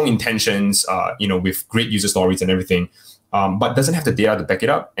has strong intentions, with great user stories and everything, but doesn't have the data to back it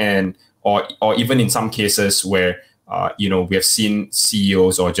up, and or even in some cases where we have seen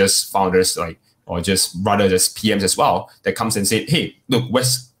CEOs or just founders or just rather just PMs as well that comes and say, hey, look,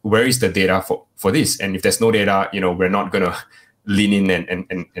 where is the data for this? And if there's no data, we're not going to lean in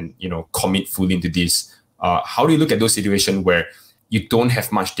and commit fully into this. How do you look at those situations where you don't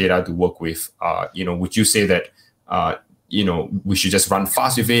have much data to work with? Would you say that we should just run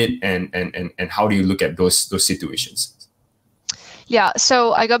fast with it? And how do you look at those situations? Yeah,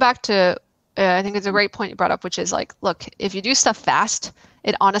 so I go back to I think it's a great point you brought up, which is like, look, if you do stuff fast,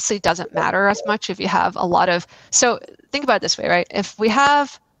 it honestly doesn't matter as much if you have a lot of. So think about it this way, right? If we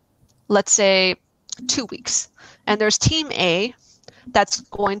have, let's say, 2 weeks, and there's team A that's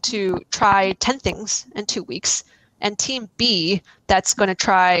going to try 10 things in 2 weeks, and team B that's going to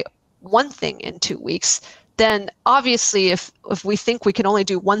try one thing in 2 weeks, then obviously if we think we can only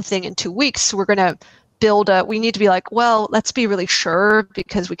do one thing in 2 weeks, we're going to we need to be like, well, let's be really sure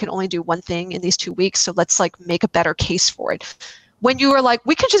because we can only do one thing in these 2 weeks. So let's like make a better case for it. When you are like,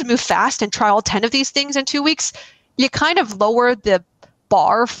 we can just move fast and try all 10 of these things in 2 weeks, you kind of lower the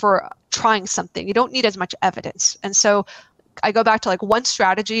bar for trying something. You don't need as much evidence. And so I go back to like one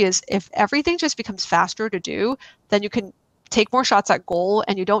strategy is if everything just becomes faster to do, then you can take more shots at goal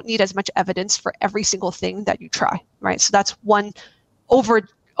and you don't need as much evidence for every single thing that you try, right? So that's one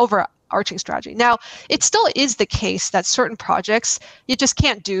overarching strategy. Now, it still is the case that certain projects you just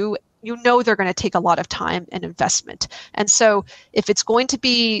can't do. They're going to take a lot of time and investment. And so if it's going to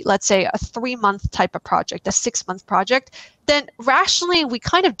be, let's say, a 3-month type of project, a 6-month project, then rationally, we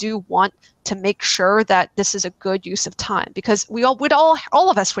kind of do want to make sure that this is a good use of time, because we all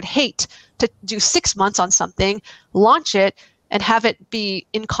of us would hate to do 6 months on something, launch it, and have it be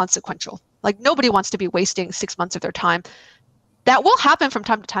inconsequential. Like, nobody wants to be wasting 6 months of their time. That will happen from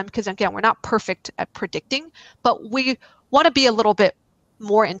time to time because, again, we're not perfect at predicting, but we want to be a little bit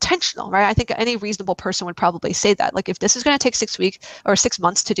more intentional, right? I think any reasonable person would probably say that. Like, if this is going to take 6 weeks or 6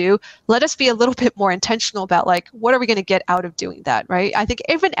 months to do, let us be a little bit more intentional about like, what are we going to get out of doing that, right? I think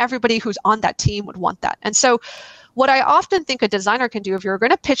even everybody who's on that team would want that. And so what I often think a designer can do if you're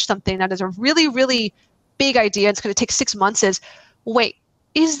going to pitch something that is a really, really big idea, it's going to take 6 months, is wait,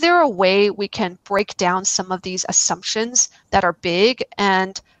 is there a way we can break down some of these assumptions that are big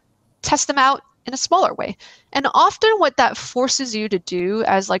and test them out in a smaller way. And often what that forces you to do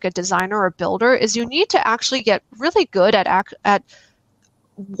as like a designer or builder is you need to actually get really good at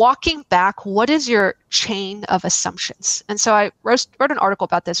walking back what is your chain of assumptions. And so I wrote an article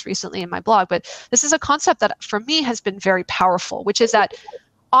about this recently in my blog, but this is a concept that for me has been very powerful, which is that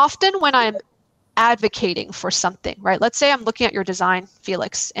often when I'm advocating for something, right? Let's say I'm looking at your design,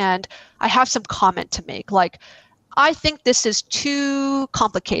 Felix, and I have some comment to make, like, I think this is too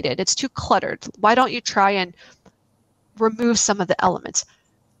complicated. It's too cluttered. Why don't you try and remove some of the elements?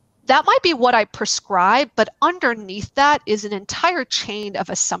 That might be what I prescribe, but underneath that is an entire chain of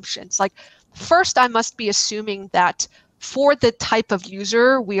assumptions. Like, first, I must be assuming that for the type of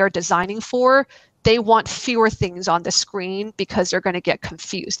user we are designing for, they want fewer things on the screen because they're going to get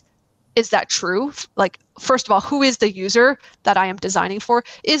confused. Is that true? Like, first of all, who is the user that I am designing for?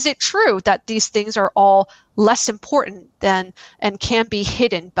 Is it true that these things are all less important than and can be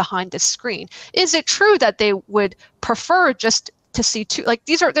hidden behind the screen? Is it true that they would prefer just to see two? Like,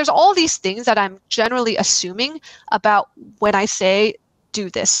 there's all these things that I'm generally assuming about when I say do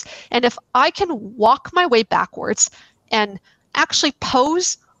this. And if I can walk my way backwards and actually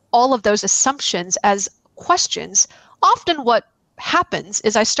pose all of those assumptions as questions, often what happens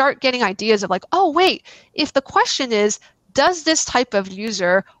is I start getting ideas of like, oh, wait, if the question is, does this type of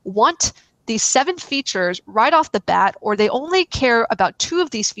user want these 7 features right off the bat, or they only care about 2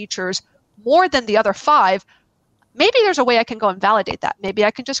 of these features more than the other 5, maybe there's a way I can go and validate that. Maybe I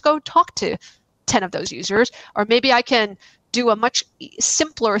can just go talk to 10 of those users, or maybe I can do a much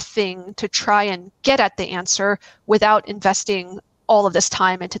simpler thing to try and get at the answer without investing all of this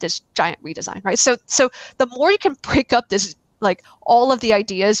time into this giant redesign, right? So the more you can break up this, like all of the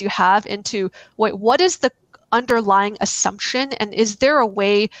ideas you have into, wait, what is the underlying assumption, and is there a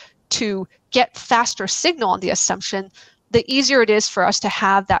way to get faster signal on the assumption, the easier it is for us to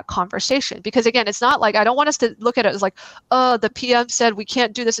have that conversation. Because again, it's not like, I don't want us to look at it as like, oh, the PM said we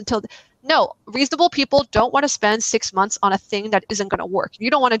can't do this until, no, reasonable people don't want to spend 6 months on a thing that isn't going to work.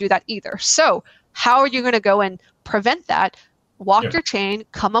 You don't want to do that either. So how are you going to go and prevent that? Walk your chain,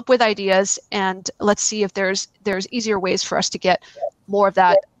 come up with ideas, and let's see if there's easier ways for us to get more of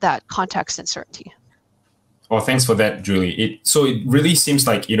that context and certainty. Well, thanks for that, Julie. So it really seems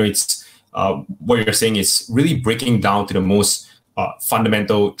like, it's what you're saying is really breaking down to the most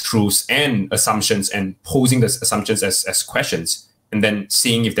fundamental truths and assumptions and posing those assumptions as questions, and then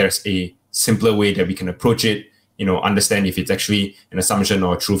seeing if there's a simpler way that we can approach it, understand if it's actually an assumption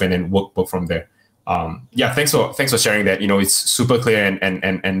or truth, and then work from there. Thanks for sharing that. It's super clear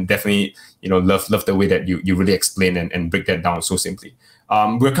and definitely, love the way that you really explain and break that down so simply.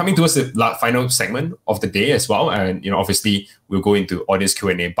 We're coming towards the final segment of the day as well. And, obviously we'll go into audience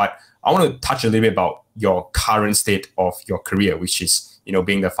Q&A, but I want to touch a little bit about your current state of your career, which is,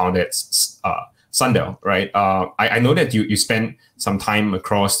 being the founder at Sundial, right? I know that you spent some time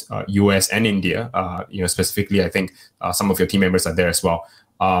across US and India, specifically, I think some of your team members are there as well.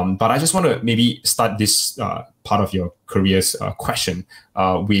 But I just want to maybe start this part of your career's question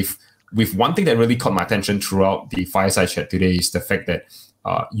with one thing that really caught my attention throughout the fireside chat today is the fact that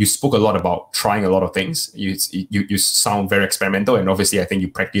you spoke a lot about trying a lot of things. You sound very experimental, and obviously I think you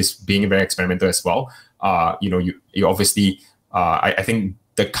practice being very experimental as well. You obviously, I think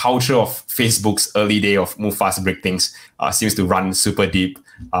the culture of Facebook's early day of move fast, break things seems to run super deep,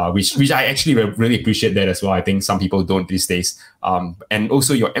 which I actually really appreciate that as well. I think some people don't these days. And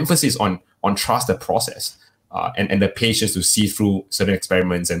also your emphasis on trust the process and the patience to see through certain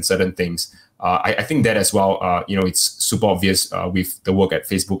experiments and certain things. I think that as well, it's super obvious with the work at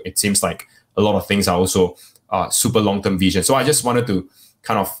Facebook. It seems like a lot of things are also super long-term vision. So I just wanted to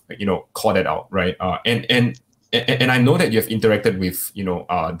kind of, call that out, right? And I know that you've interacted with,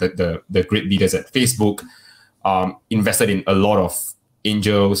 the great leaders at Facebook, invested in a lot of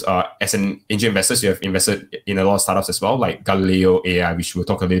angels. As an angel investor, you have invested in a lot of startups as well, like Galileo AI, which we'll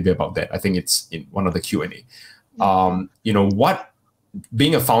talk a little bit about that. I think it's in one of the Q&A.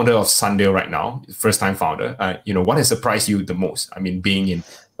 Being a founder of Sundial right now, first-time founder, what has surprised you the most? I mean, being in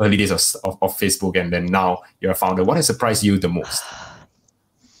early days of Facebook, and then now you're a founder, what has surprised you the most?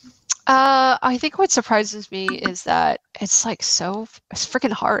 I think what surprises me is that it's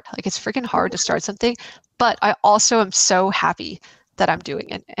freaking hard. Like, it's freaking hard to start something, but I also am so happy that I'm doing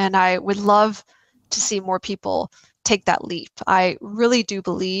it. And I would love to see more people take that leap. I really do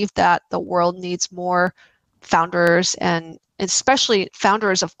believe that the world needs more founders, and especially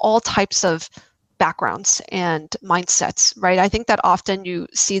founders of all types of backgrounds and mindsets, right? I think that often you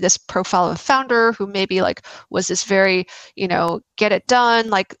see this profile of a founder who maybe was this very, get it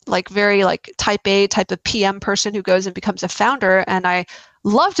done, very type A type of PM person who goes and becomes a founder. And I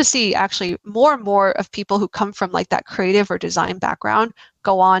love to see actually more and more of people who come from like that creative or design background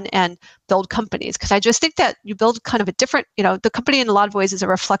go on and build companies, because I just think that you build kind of a different, the company in a lot of ways is a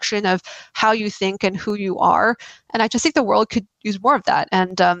reflection of how you think and who you are, and I just think the world could use more of that.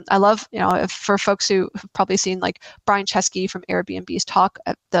 And I love, for folks who have probably seen like Brian Chesky from Airbnb's talk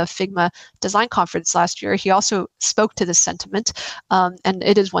at the Figma design conference last year, he also spoke to this sentiment, and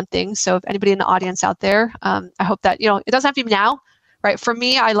it is one thing. So if anybody in the audience out there, I hope that, it doesn't have to be now, right? For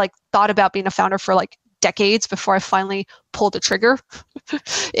me, I like thought about being a founder for like decades before I finally pulled the trigger.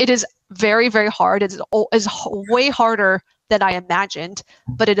 It is very, very hard. It is way harder than I imagined,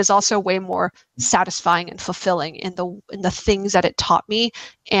 but it is also way more satisfying and fulfilling in the things that it taught me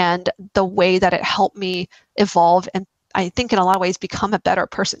and the way that it helped me evolve, and I think in a lot of ways become a better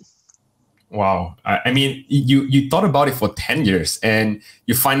person. Wow. I mean, you thought about it for 10 years and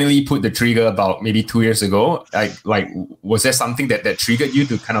you finally put the trigger about maybe 2 years ago. Like was there something that triggered you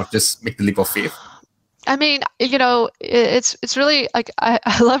to kind of just make the leap of faith? I mean, it's really like, I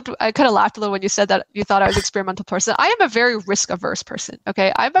kind of laughed a little when you said that you thought I was an experimental person. I am a very risk-averse person,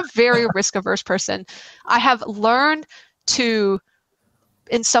 okay? I'm a very risk-averse person. I have learned to,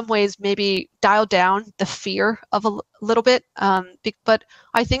 in some ways, maybe dial down the fear of a little bit. But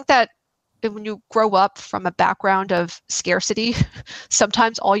I think that when you grow up from a background of scarcity,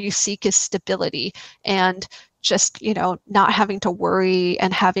 sometimes all you seek is stability and just, not having to worry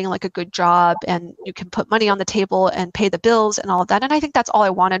and having like a good job, and you can put money on the table and pay the bills and all of that. And I think that's all I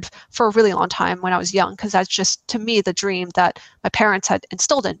wanted for a really long time when I was young, because that's just, to me, the dream that my parents had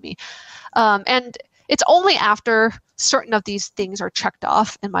instilled in me. And it's only after certain of these things are checked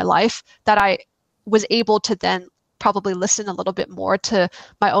off in my life that I was able to then probably listen a little bit more to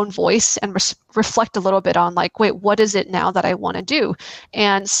my own voice and reflect a little bit on like, wait, what is it now that I want to do?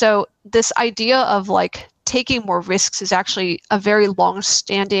 And so this idea of like taking more risks is actually a very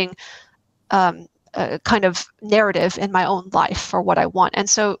long-standing kind of narrative in my own life for what I want. And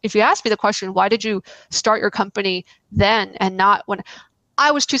so if you ask me the question, why did you start your company then and not when? I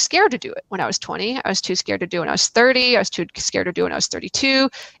was too scared to do it when I was 20. I was too scared to do it when I was 30. I was too scared to do it when I was 32.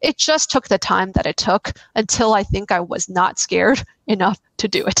 It just took the time that it took until I think I was not scared enough to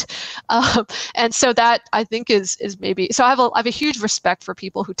do it. And so that I think is maybe, so I have a huge respect for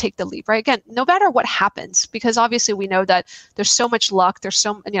people who take the leap, right? Again, no matter what happens, because obviously we know that there's so much luck. There's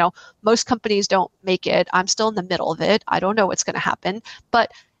so, most companies don't make it. I'm still in the middle of it. I don't know what's going to happen,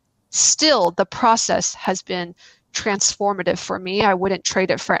 but still the process has been transformative for me. I wouldn't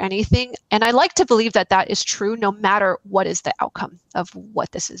trade it for anything. And I like to believe that that is true no matter what is the outcome of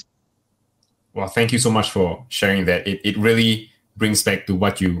what this is. Well, thank you so much for sharing that. It really brings back to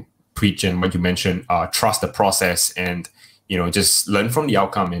what you preach and what you mentioned, trust the process and, just learn from the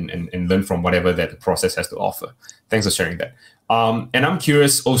outcome and learn from whatever that the process has to offer. Thanks for sharing that. And I'm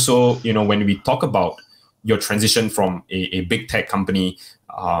curious also, when we talk about your transition from a big tech company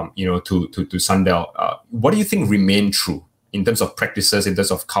to Sundial, what do you think remained true in terms of practices, in terms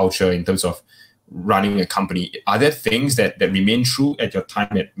of culture, in terms of running a company? Are there things that remain true at your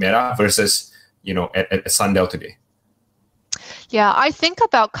time at Meta versus, at Sundial today? Yeah, I think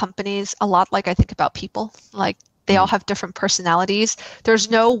about companies a lot like I think about people. Like they all have different personalities. There's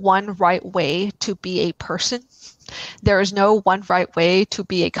no one right way to be a person. There is no one right way to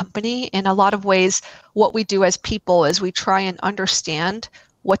be a company. In a lot of ways, what we do as people is we try and understand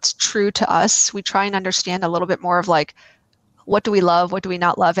what's true to us. We try and understand a little bit more of like, what do we love? What do we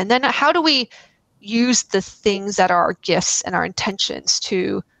not love? And then how do we use the things that are our gifts and our intentions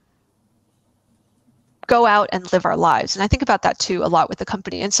to go out and live our lives? And I think about that too a lot with the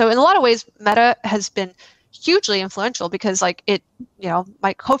company. And so in a lot of ways, Meta has been hugely influential because like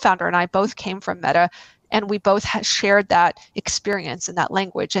my co-founder and I both came from Meta, and we both shared that experience and that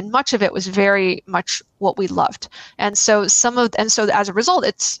language. And much of it was very much what we loved. And so as a result,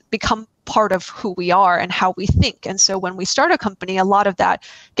 it's become part of who we are and how we think. And so when we start a company, a lot of that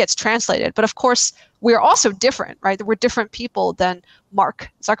gets translated. But of course, we're also different, right? We're different people than Mark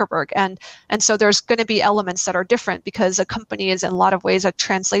Zuckerberg. And so there's going to be elements that are different because a company is in a lot of ways a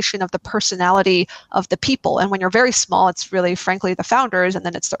translation of the personality of the people. And when you're very small, it's really, frankly, the founders, and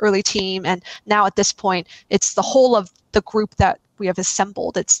then it's the early team. And now at this point, it's the whole of the group that we have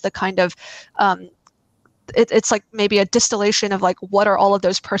assembled. It's the kind of it's like maybe a distillation of like what are all of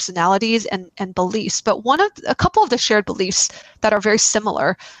those personalities and beliefs. But a couple of the shared beliefs that are very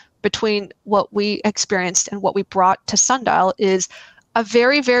similar between what we experienced and what we brought to Sundial is a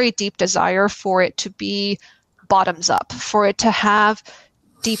very, very deep desire for it to be bottoms up, for it to have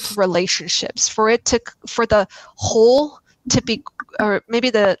deep relationships, for the whole to be, or maybe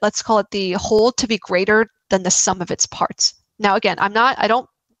let's call it the whole to be greater than the sum of its parts. Now, again, I don't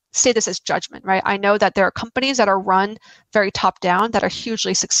say this as judgment, right? I know that there are companies that are run very top down that are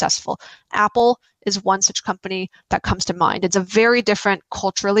hugely successful. Apple is one such company that comes to mind. It's a very different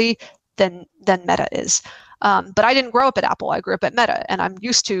culturally than Meta is. But I didn't grow up at Apple. I grew up at Meta, and I'm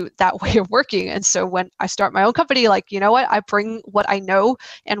used to that way of working. And so when I start my own company, like, you know what, I bring what I know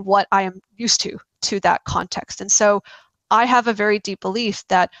and what I am used to that context. And so I have a very deep belief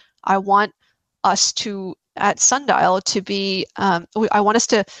that I want us to, at Sundial, to be, I want us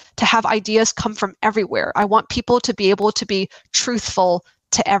to have ideas come from everywhere. I want people to be able to be truthful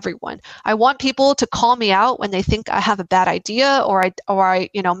to everyone. I want people to call me out when they think I have a bad idea or I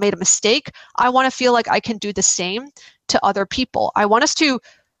made a mistake. I want to feel like I can do the same to other people. I want us to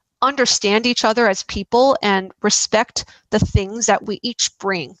understand each other as people and respect the things that we each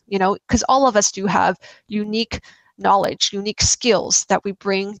bring, because all of us do have unique knowledge, unique skills that we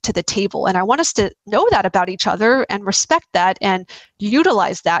bring to the table. And I want us to know that about each other and respect that and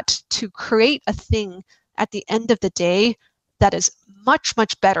utilize that to create a thing at the end of the day that is much,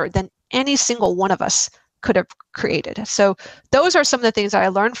 much better than any single one of us could have created. So those are some of the things that I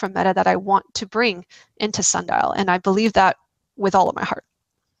learned from Meta that I want to bring into Sundial. And I believe that with all of my heart.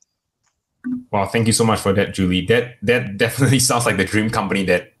 Well, thank you so much for that, Julie. That definitely sounds like the dream company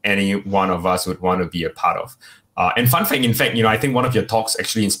that any one of us would want to be a part of. And fun fact, in fact, I think one of your talks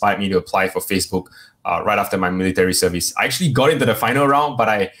actually inspired me to apply for Facebook right after my military service. I actually got into the final round,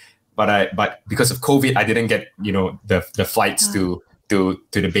 but because of COVID, I didn't get the flights to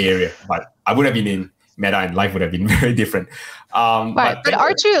the Bay Area. But I would have been in Meta, and life would have been very different. Right, but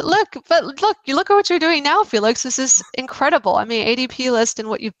aren't you? Look at what you're doing now, Felix. This is incredible. I mean, ADPList and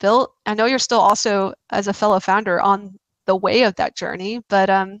what you've built. I know you're still also, as a fellow founder, on the way of that journey, but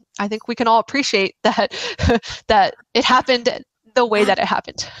I think we can all appreciate that that it happened the way that it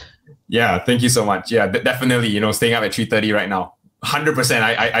happened. Yeah, thank you so much. Yeah, definitely. Staying up at 3:30 right now,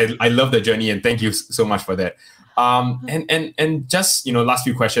 100%. I love the journey, and thank you so much for that. And just last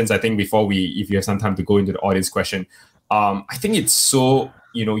few questions. I think before if you have some time to go into the audience question, I think it's so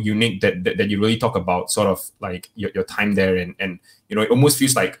unique that you really talk about sort of like your time there, and it almost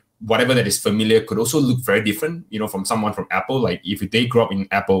feels like whatever that is familiar could also look very different, from someone from Apple. Like if they grew up in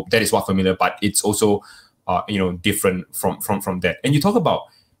Apple, that is what familiar, but it's also, different from that. And you talk about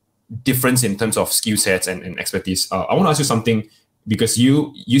difference in terms of skill sets and expertise. I want to ask you something, because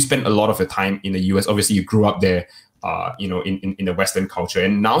you spent a lot of your time in the US. Obviously, you grew up there, in the Western culture.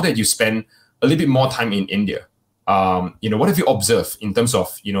 And now that you spend a little bit more time in India, what have you observed in terms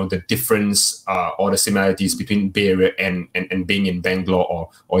of, the difference or the similarities between Bay Area and being in Bangalore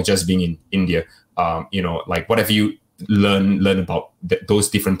or just being in India? Like what have you learned about those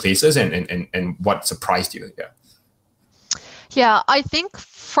different places and what surprised you? Yeah. Yeah, I think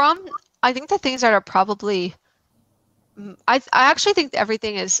the things that are probably, I actually think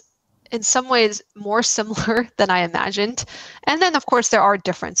everything is in some ways more similar than I imagined. And then of course there are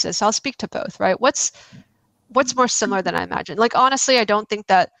differences. So I'll speak to both, right? What's more similar than I imagined? Like, honestly, I don't think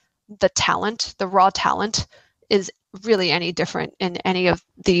that the raw talent is really any different in any of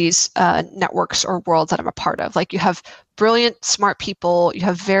these networks or worlds that I'm a part of. Like, you have brilliant, smart people, you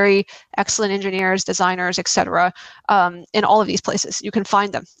have very excellent engineers, designers, etc. In all of these places. You can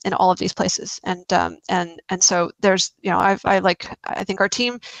find them in all of these places. And so there's, I think our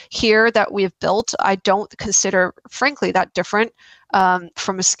team here that we've built, I don't consider, frankly, that different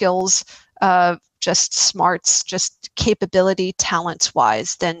from a skills, just smarts, just capability,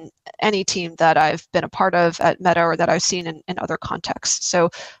 talents-wise than any team that I've been a part of at Meta or that I've seen in other contexts.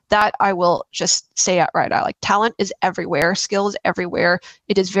 So that I will just say outright. Like, talent is everywhere, skills everywhere.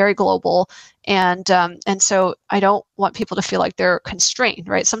 It is very global, and so I don't want people to feel like they're constrained,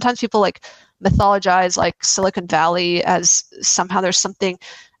 right? Sometimes people like mythologize like Silicon Valley as somehow there's something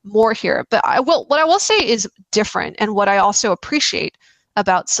more here. But what I will say is different, and what I also appreciate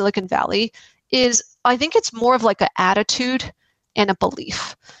about Silicon Valley is I think it's more of like an attitude and a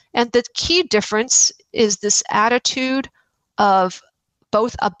belief. And the key difference is this attitude of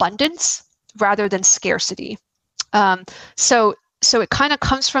both abundance rather than scarcity. So it kind of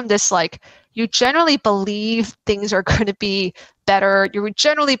comes from this, like, you generally believe things are going to be better. You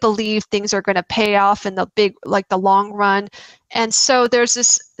generally believe things are going to pay off in the long run. And so there's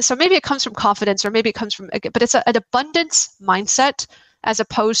this, so maybe it comes from confidence, or maybe it comes from, but it's an abundance mindset as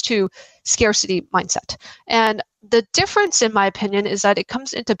opposed to scarcity mindset. And the difference, in my opinion, is that it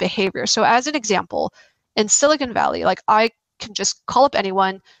comes into behavior. So as an example, in Silicon Valley, like, I can just call up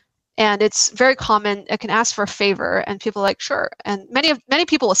anyone, and it's very common. I can ask for a favor, and people are like, sure. And many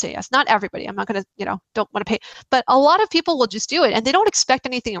people will say yes. Not everybody. I'm not going to, don't want to pay. But a lot of people will just do it, and they don't expect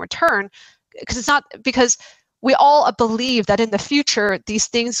anything in return, because we all believe that in the future, these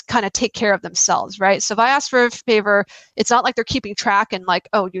things kind of take care of themselves, right? So if I ask for a favor, it's not like they're keeping track and like,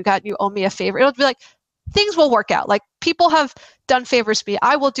 oh, you owe me a favor. It'll be like, things will work out. Like people have done favors to me.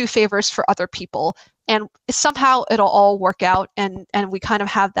 I will do favors for other people. And somehow it'll all work out. And we kind of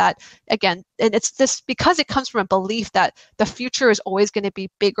have that again. And it's this because it comes from a belief that the future is always going to be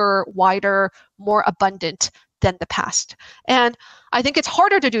bigger, wider, more abundant than the past. And I think it's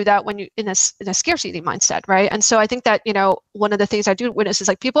harder to do that when you in a scarcity mindset, right? And so I think that, you know, one of the things I do witness is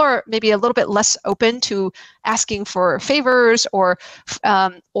like people are maybe a little bit less open to asking for favors, or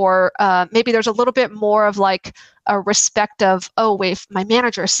maybe there's a little bit more of like a respect of, oh, wait, if my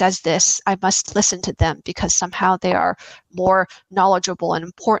manager says this, I must listen to them because somehow they are more knowledgeable and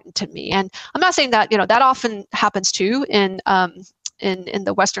important to me. And I'm not saying that, you know, that often happens too in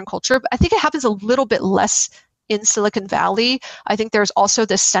the Western culture, but I think it happens a little bit less in Silicon Valley. I think there's also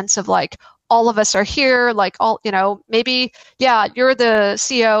this sense of like, all of us are here, like all, you know, maybe, yeah, you're the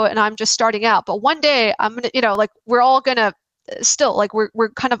CEO and I'm just starting out, but one day I'm going to, you know, like we're all going to still, like we're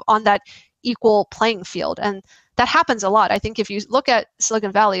kind of on that equal playing field. And that happens a lot. I think if you look at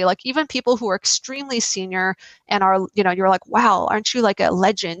Silicon Valley, like even people who are extremely senior and are, you know, you're like, wow, aren't you like a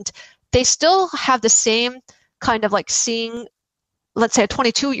legend? They still have the same kind of like seeing, let's say, a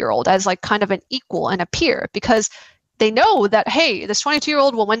 22-year-old as like kind of an equal and a peer, because they know that, hey, this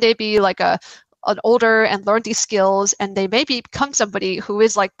 22-year-old will one day be like an older and learn these skills, and they maybe become somebody who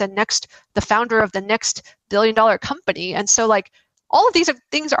is like the founder of the next billion-dollar company. And so like all of these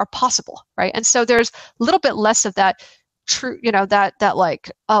things are possible, right? And so there's a little bit less of that true, you know, that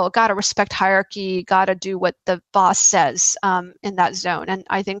like, oh, gotta respect hierarchy, gotta do what the boss says in that zone. And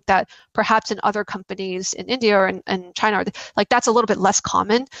I think that perhaps in other companies in India or in China, like that's a little bit less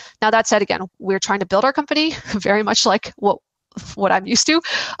common. Now that said, again, we're trying to build our company very much like what I'm used to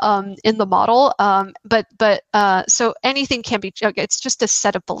in the model. So anything can be, it's just a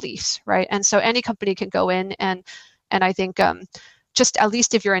set of beliefs, right? And so any company can go in and I think just at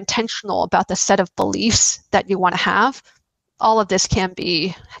least if you're intentional about the set of beliefs that you want to have, all of this can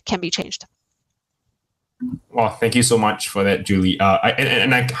be changed. Well, thank you so much for that, Julie. I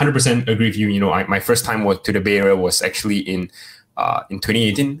 100% agree with you. You know, my first time to the Bay Area was actually in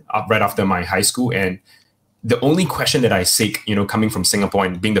 2018, right after my high school. And the only question that I seek, you know, coming from Singapore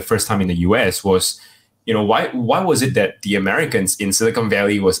and being the first time in the US was, you know, why was it that the Americans in Silicon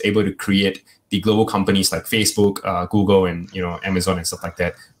Valley was able to create the global companies like Facebook, Google, and, you know, Amazon and stuff like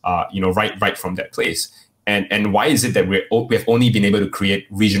that, you know, right from that place. And why is it that we have only been able to create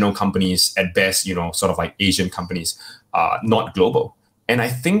regional companies at best, you know, sort of like Asian companies, not global? And I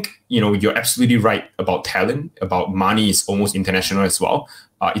think, you know, you're absolutely right about talent, about money is almost international as well.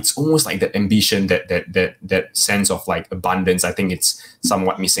 It's almost like that ambition, that sense of like abundance. I think it's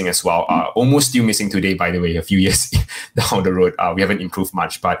somewhat missing as well. Almost still missing today, by the way, a few years down the road. We haven't improved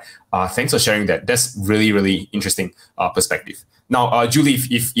much, but thanks for sharing that. That's really, really interesting perspective. Now, Julie,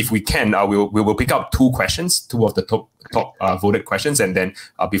 if we can, we will pick up two of the top voted questions, and then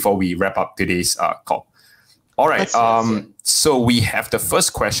before we wrap up today's call. All right. So we have the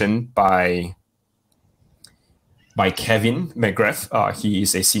first question by Kevin McGrath. He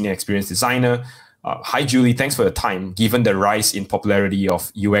is a senior experience designer. Hi, Julie. Thanks for the time. Given the rise in popularity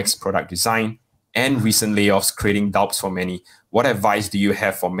of UX product design and recent layoffs creating doubts for many, what advice do you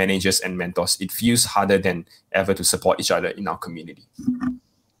have for managers and mentors? It feels harder than ever to support each other in our community.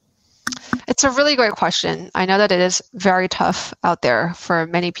 It's a really great question. I know that it is very tough out there for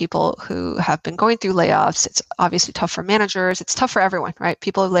many people who have been going through layoffs. It's obviously tough for managers. It's tough for everyone, right?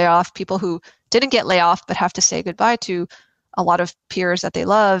 People who lay off, people who didn't get laid off but have to say goodbye to a lot of peers that they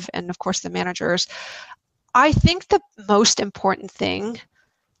love, and of course the managers. I think the most important thing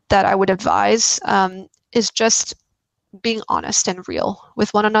that I would advise is just being honest and real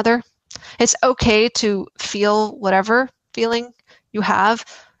with one another. It's okay to feel whatever feeling you have.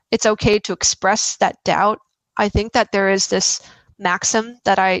 It's okay to express that doubt. I think that there is this maxim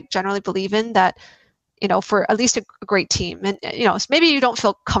that I generally believe in that, you know, for at least a great team, and, you know, maybe you don't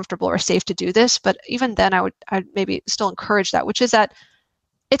feel comfortable or safe to do this, but even then I'd maybe still encourage that, which is that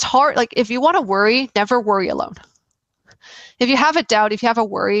it's hard. Like if you want to worry, never worry alone. If you have a doubt, if you have a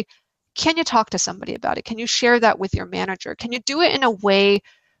worry, can you talk to somebody about it? Can you share that with your manager? Can you do it in a way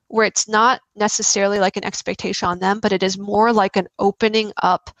where it's not necessarily like an expectation on them, but it is more like an opening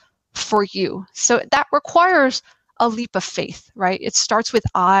up for you? So that requires a leap of faith, right? It starts with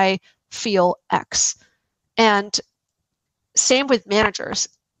I feel X. And same with managers.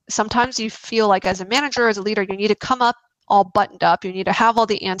 Sometimes you feel like as a manager, as a leader, you need to come up all buttoned up. You need to have all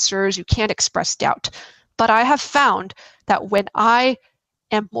the answers. You can't express doubt. But I have found that when I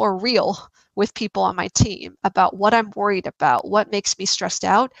am more real with people on my team about what I'm worried about, what makes me stressed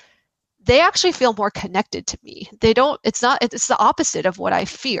out, they actually feel more connected to me. It's the opposite of what I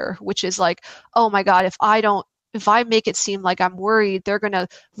fear, which is like, oh my God, if I make it seem like I'm worried, they're going to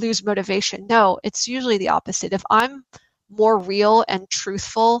lose motivation. No, it's usually the opposite. If I'm more real and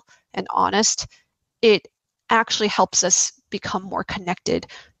truthful and honest, it actually helps us become more connected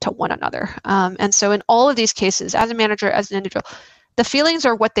to one another. And so in all of these cases, as a manager, as an individual, the feelings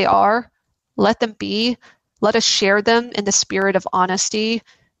are what they are. Let them be. Let us share them in the spirit of honesty.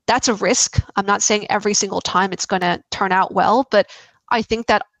 That's a risk. I'm not saying every single time it's going to turn out well, but I think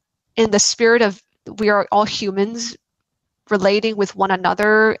that in the spirit of we are all humans relating with one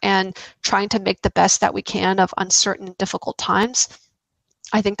another and trying to make the best that we can of uncertain, difficult times,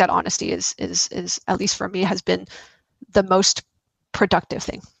 I think that honesty is at least for me, has been the most productive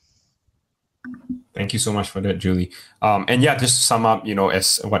thing. Thank you so much for that, Julie. And yeah, just to sum up,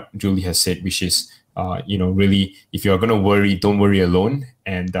 as what Julie has said, which is, really, if you're going to worry, don't worry alone,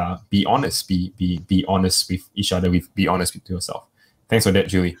 and be honest. Be honest with each other. Be honest with yourself. Thanks for that,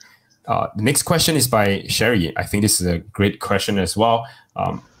 Julie. The next question is by Sherry. I think this is a great question as well.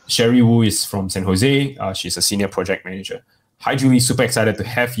 Sherry Wu is from San Jose. She's a senior project manager. Hi, Julie. Super excited to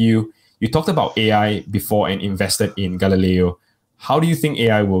have you. You talked about AI before and invested in Galileo. How do you think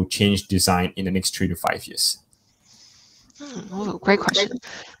AI will change design in the next 3 to 5 years? Oh, great question.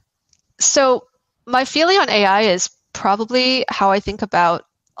 So my feeling on AI is probably how I think about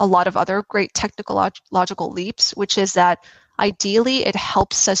a lot of other great technological leaps, which is that ideally it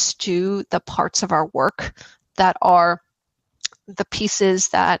helps us do the parts of our work that are the pieces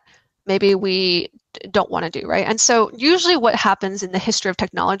that maybe we don't want to do, right? And so usually what happens in the history of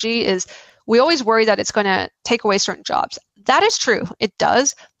technology is we always worry that it's going to take away certain jobs. That is true, it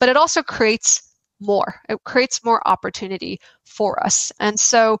does, but it also creates more. It creates more opportunity for us. And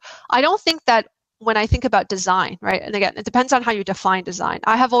so I don't think that when I think about design, right, and again, it depends on how you define design.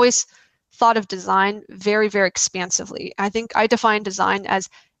 I have always thought of design very, very expansively. I think I define design as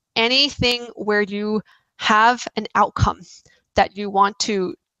anything where you have an outcome that you want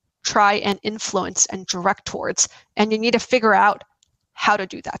to try and influence and direct towards, and you need to figure out how to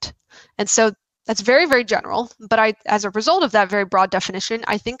do that. And so that's very, very general, but as a result of that very broad definition,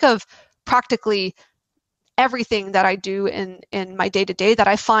 I think of practically everything that I do in my day-to-day that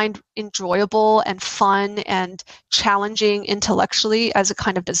I find enjoyable and fun and challenging intellectually as a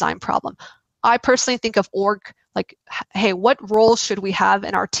kind of design problem. I personally think of org like, hey, what roles should we have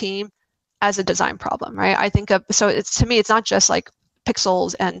in our team as a design problem, right? I think of, so it's, to me, it's not just like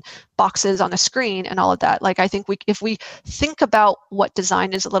pixels and boxes on a screen and all of that. Like, I think if we think about what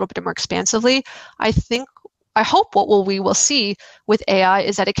design is a little bit more expansively, I hope what we will see with AI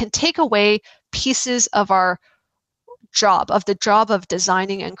is that it can take away pieces of our job, of the job of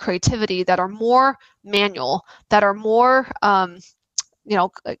designing and creativity that are more manual, that are more, kind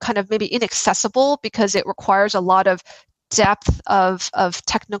of maybe inaccessible because it requires a lot of depth of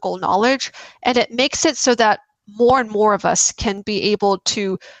technical knowledge. And it makes it so that more and more of us can be able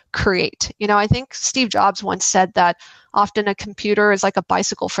to create. I think Steve Jobs once said that often a computer is like a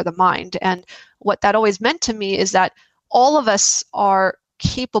bicycle for the mind. And what that always meant to me is that all of us are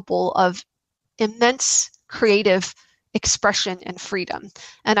capable of immense creative expression and freedom.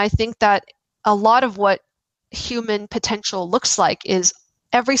 And I think that a lot of what human potential looks like is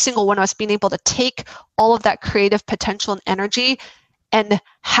every single one of us being able to take all of that creative potential and energy and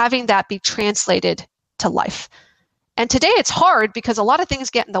having that be translated to life. And today it's hard because a lot of things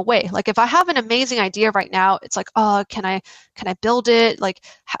get in the way. Like if I have an amazing idea right now, it's like, oh, can I build it? Like,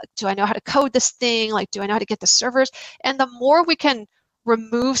 do I know how to code this thing? Like, do I know how to get the servers? And the more we can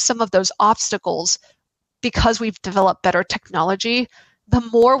remove some of those obstacles because we've developed better technology, the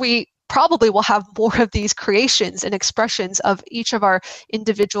more we probably will have more of these creations and expressions of each of our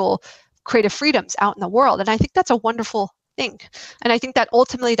individual creative freedoms out in the world. And I think that's a wonderful thing. And I think that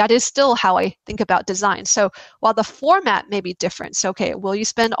ultimately that is still how I think about design. So while the format may be different, so okay, will you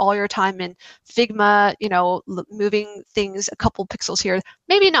spend all your time in Figma, moving things a couple pixels here?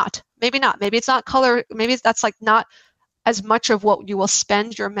 Maybe not. Maybe not. Maybe it's not color. Maybe that's like not as much of what you will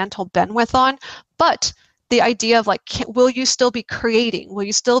spend your mental bandwidth on. But the idea of like, will you still be creating? Will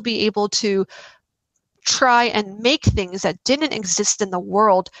you still be able to try and make things that didn't exist in the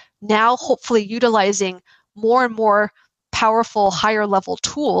world, now hopefully utilizing more and more powerful, higher level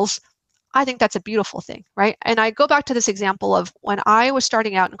tools? I think that's a beautiful thing, right? And I go back to this example of when I was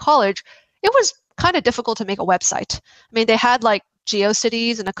starting out in college, it was kind of difficult to make a website. I mean, they had like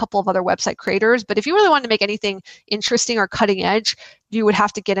GeoCities and a couple of other website creators, but if you really wanted to make anything interesting or cutting edge, you would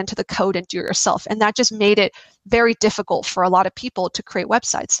have to get into the code and do it yourself. And that just made it very difficult for a lot of people to create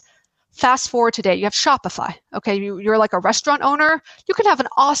websites. fast forward today, you have Shopify. Okay, you're like a restaurant owner. You can have an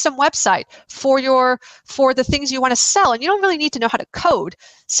awesome website for the things you want to sell, and you don't really need to know how to code.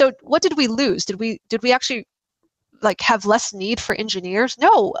 So what did we lose? Did we actually like have less need for engineers?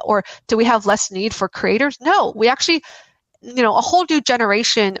 No. Or do we have less need for creators? No. We actually, a whole new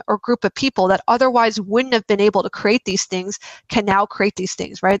generation or group of people that otherwise wouldn't have been able to create these things can now create these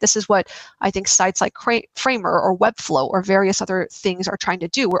things, right? This is what I think sites like Framer or Webflow or various other things are trying to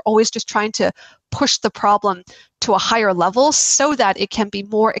do. We're always just trying to push the problem to a higher level so that it can be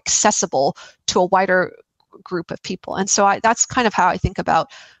more accessible to a wider group of people. And so that's kind of how I think about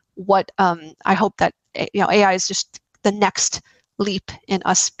what I hope that AI is just the next leap in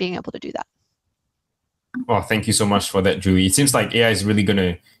us being able to do that. Well, thank you so much for that, Julie. It seems like AI is really going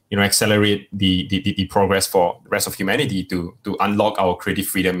to, accelerate the progress for the rest of humanity to unlock our creative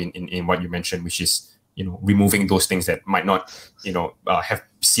freedom in what you mentioned, which is, removing those things that might not, have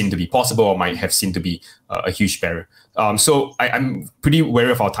seemed to be possible or might have seemed to be a huge barrier. So I'm pretty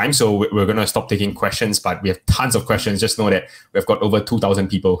wary of our time, so we're going to stop taking questions, but we have tons of questions. Just know that we've got over 2,000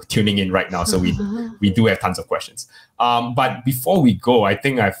 people tuning in right now, so we do have tons of questions. But before we go, I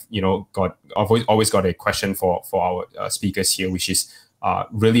think I've always got a question for our speakers here, which is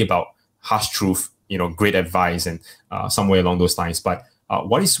really about harsh truth, great advice, and somewhere along those lines. But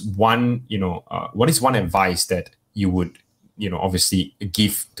what is one advice that you would obviously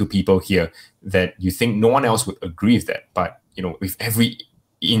give to people here that you think no one else would agree with that, but with every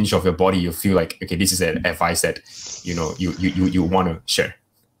inch of your body you feel like, okay, this is an advice that you want to share?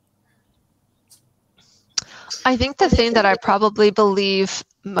 I think the thing that I probably believe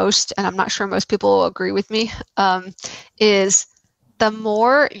most, and I'm not sure most people will agree with me, is the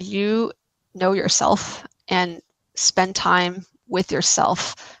more you know yourself and spend time with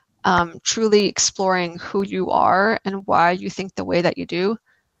yourself, truly exploring who you are and why you think the way that you do,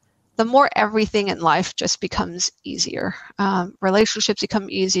 the more everything in life just becomes easier. Relationships become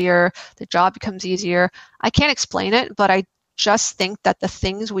easier, the job becomes easier. I can't explain it, but I just think that the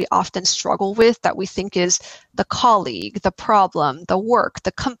things we often struggle with that we think is the colleague, the problem, the work,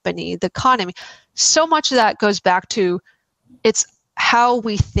 the company, the economy, so much of that goes back to it's how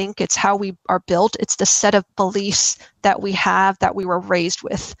we think, it's how we are built, it's the set of beliefs that we have that we were raised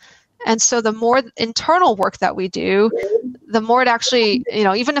with. And so the more internal work that we do, the more it actually,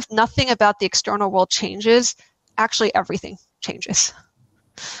 even if nothing about the external world changes, actually everything changes.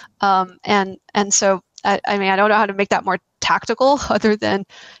 And so, I mean, I don't know how to make that more tactical other than,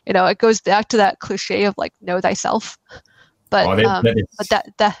 it goes back to that cliche of like, know thyself. But,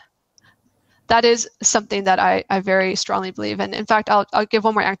 that is something that I very strongly believe. And in fact, I'll give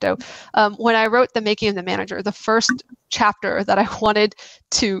one more anecdote. When I wrote The Making of the Manager, the first chapter that I wanted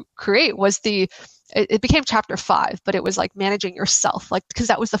to create was it became chapter 5, but it was like managing yourself, like, because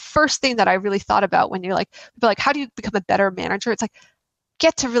that was the first thing that I really thought about when you're like, how do you become a better manager? It's like,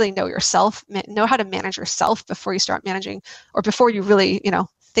 get to really know yourself, know how to manage yourself before you start managing, or before you really,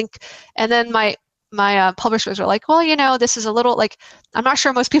 think. And then my publishers were like, well, this is a little like, I'm not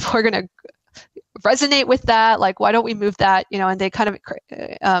sure most people are going to resonate with that. Like, why don't we move that? And they kind of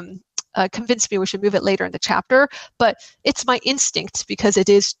convinced me we should move it later in the chapter. But it's my instinct because it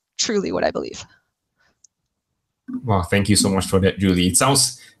is truly what I believe. Wow, thank you so much for that, Julie. It's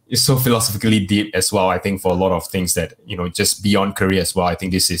so philosophically deep as well. I think for a lot of things that just beyond career as well. I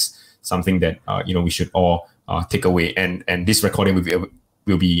think this is something that we should all take away. And this recording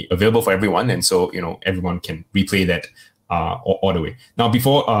will be available for everyone, and so everyone can replay that all the way. Now,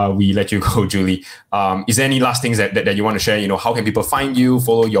 before we let you go, Julie, is there any last things that you want to share? How can people find you,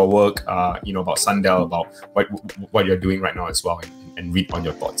 follow your work, about Sundial, about what you're doing right now as well, and read on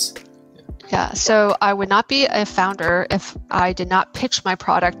your thoughts? Yeah, so I would not be a founder if I did not pitch my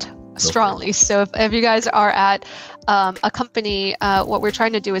product strongly. So if you guys are at a company, what we're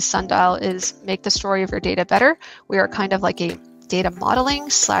trying to do with Sundial is make the story of your data better. We are kind of like a data modeling /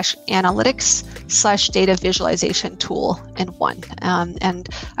 analytics / data visualization tool in one. And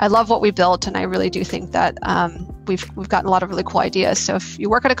I love what we built, and I really do think that we've gotten a lot of really cool ideas. So if you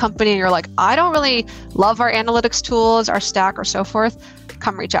work at a company and you're like, I don't really love our analytics tools, our stack, or so forth,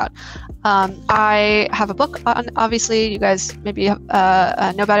 come reach out. I have a book, obviously, you guys maybe know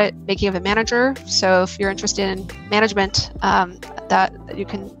about it, Making of a Manager. So if you're interested in management, that you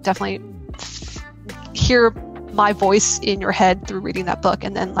can definitely hear my voice in your head through reading that book.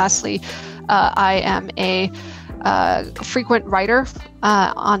 And then lastly, I am a frequent writer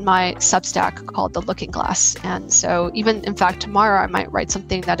on my Substack called The Looking Glass. And so even, in fact, tomorrow I might write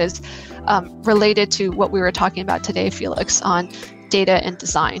something that is related to what we were talking about today, Felix, on data and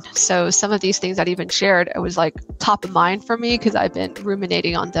design. So some of these things that even shared, it was like top of mind for me because I've been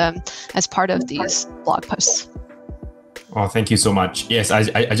ruminating on them as part of these blog posts. Oh, thank you so much. Yes,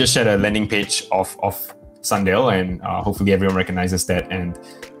 I just shared a landing page of Sundial, and hopefully everyone recognizes that. And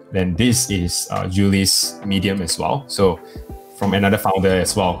then this is Julie's Medium as well. So from another founder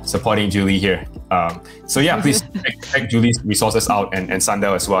as well, supporting Julie here. So yeah, please check Julie's resources out and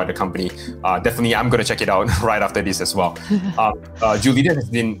Sundial as well, the company. Definitely, I'm going to check it out right after this as well. Julie, that has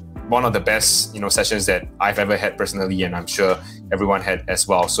been one of the best sessions that I've ever had personally, and I'm sure everyone had as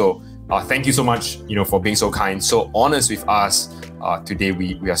well. So thank you so much for being so kind, so honest with us today.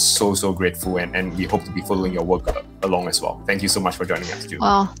 We are so grateful, and we hope to be following your work along as well. Thank you so much for joining us, Julie.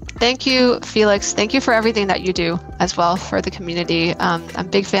 Well, thank you, Felix. Thank you for everything that you do as well for the community. I'm a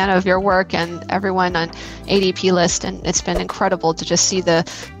big fan of your work and everyone on ADPList, and it's been incredible to just see the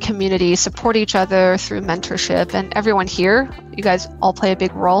community support each other through mentorship, and everyone here, you guys all play a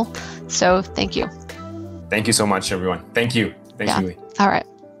big role. So thank you. Thank you so much, everyone. Thank you. Thanks, Julie. All right.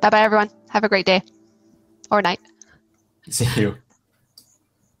 Bye-bye, everyone. Have a great day or night. See you.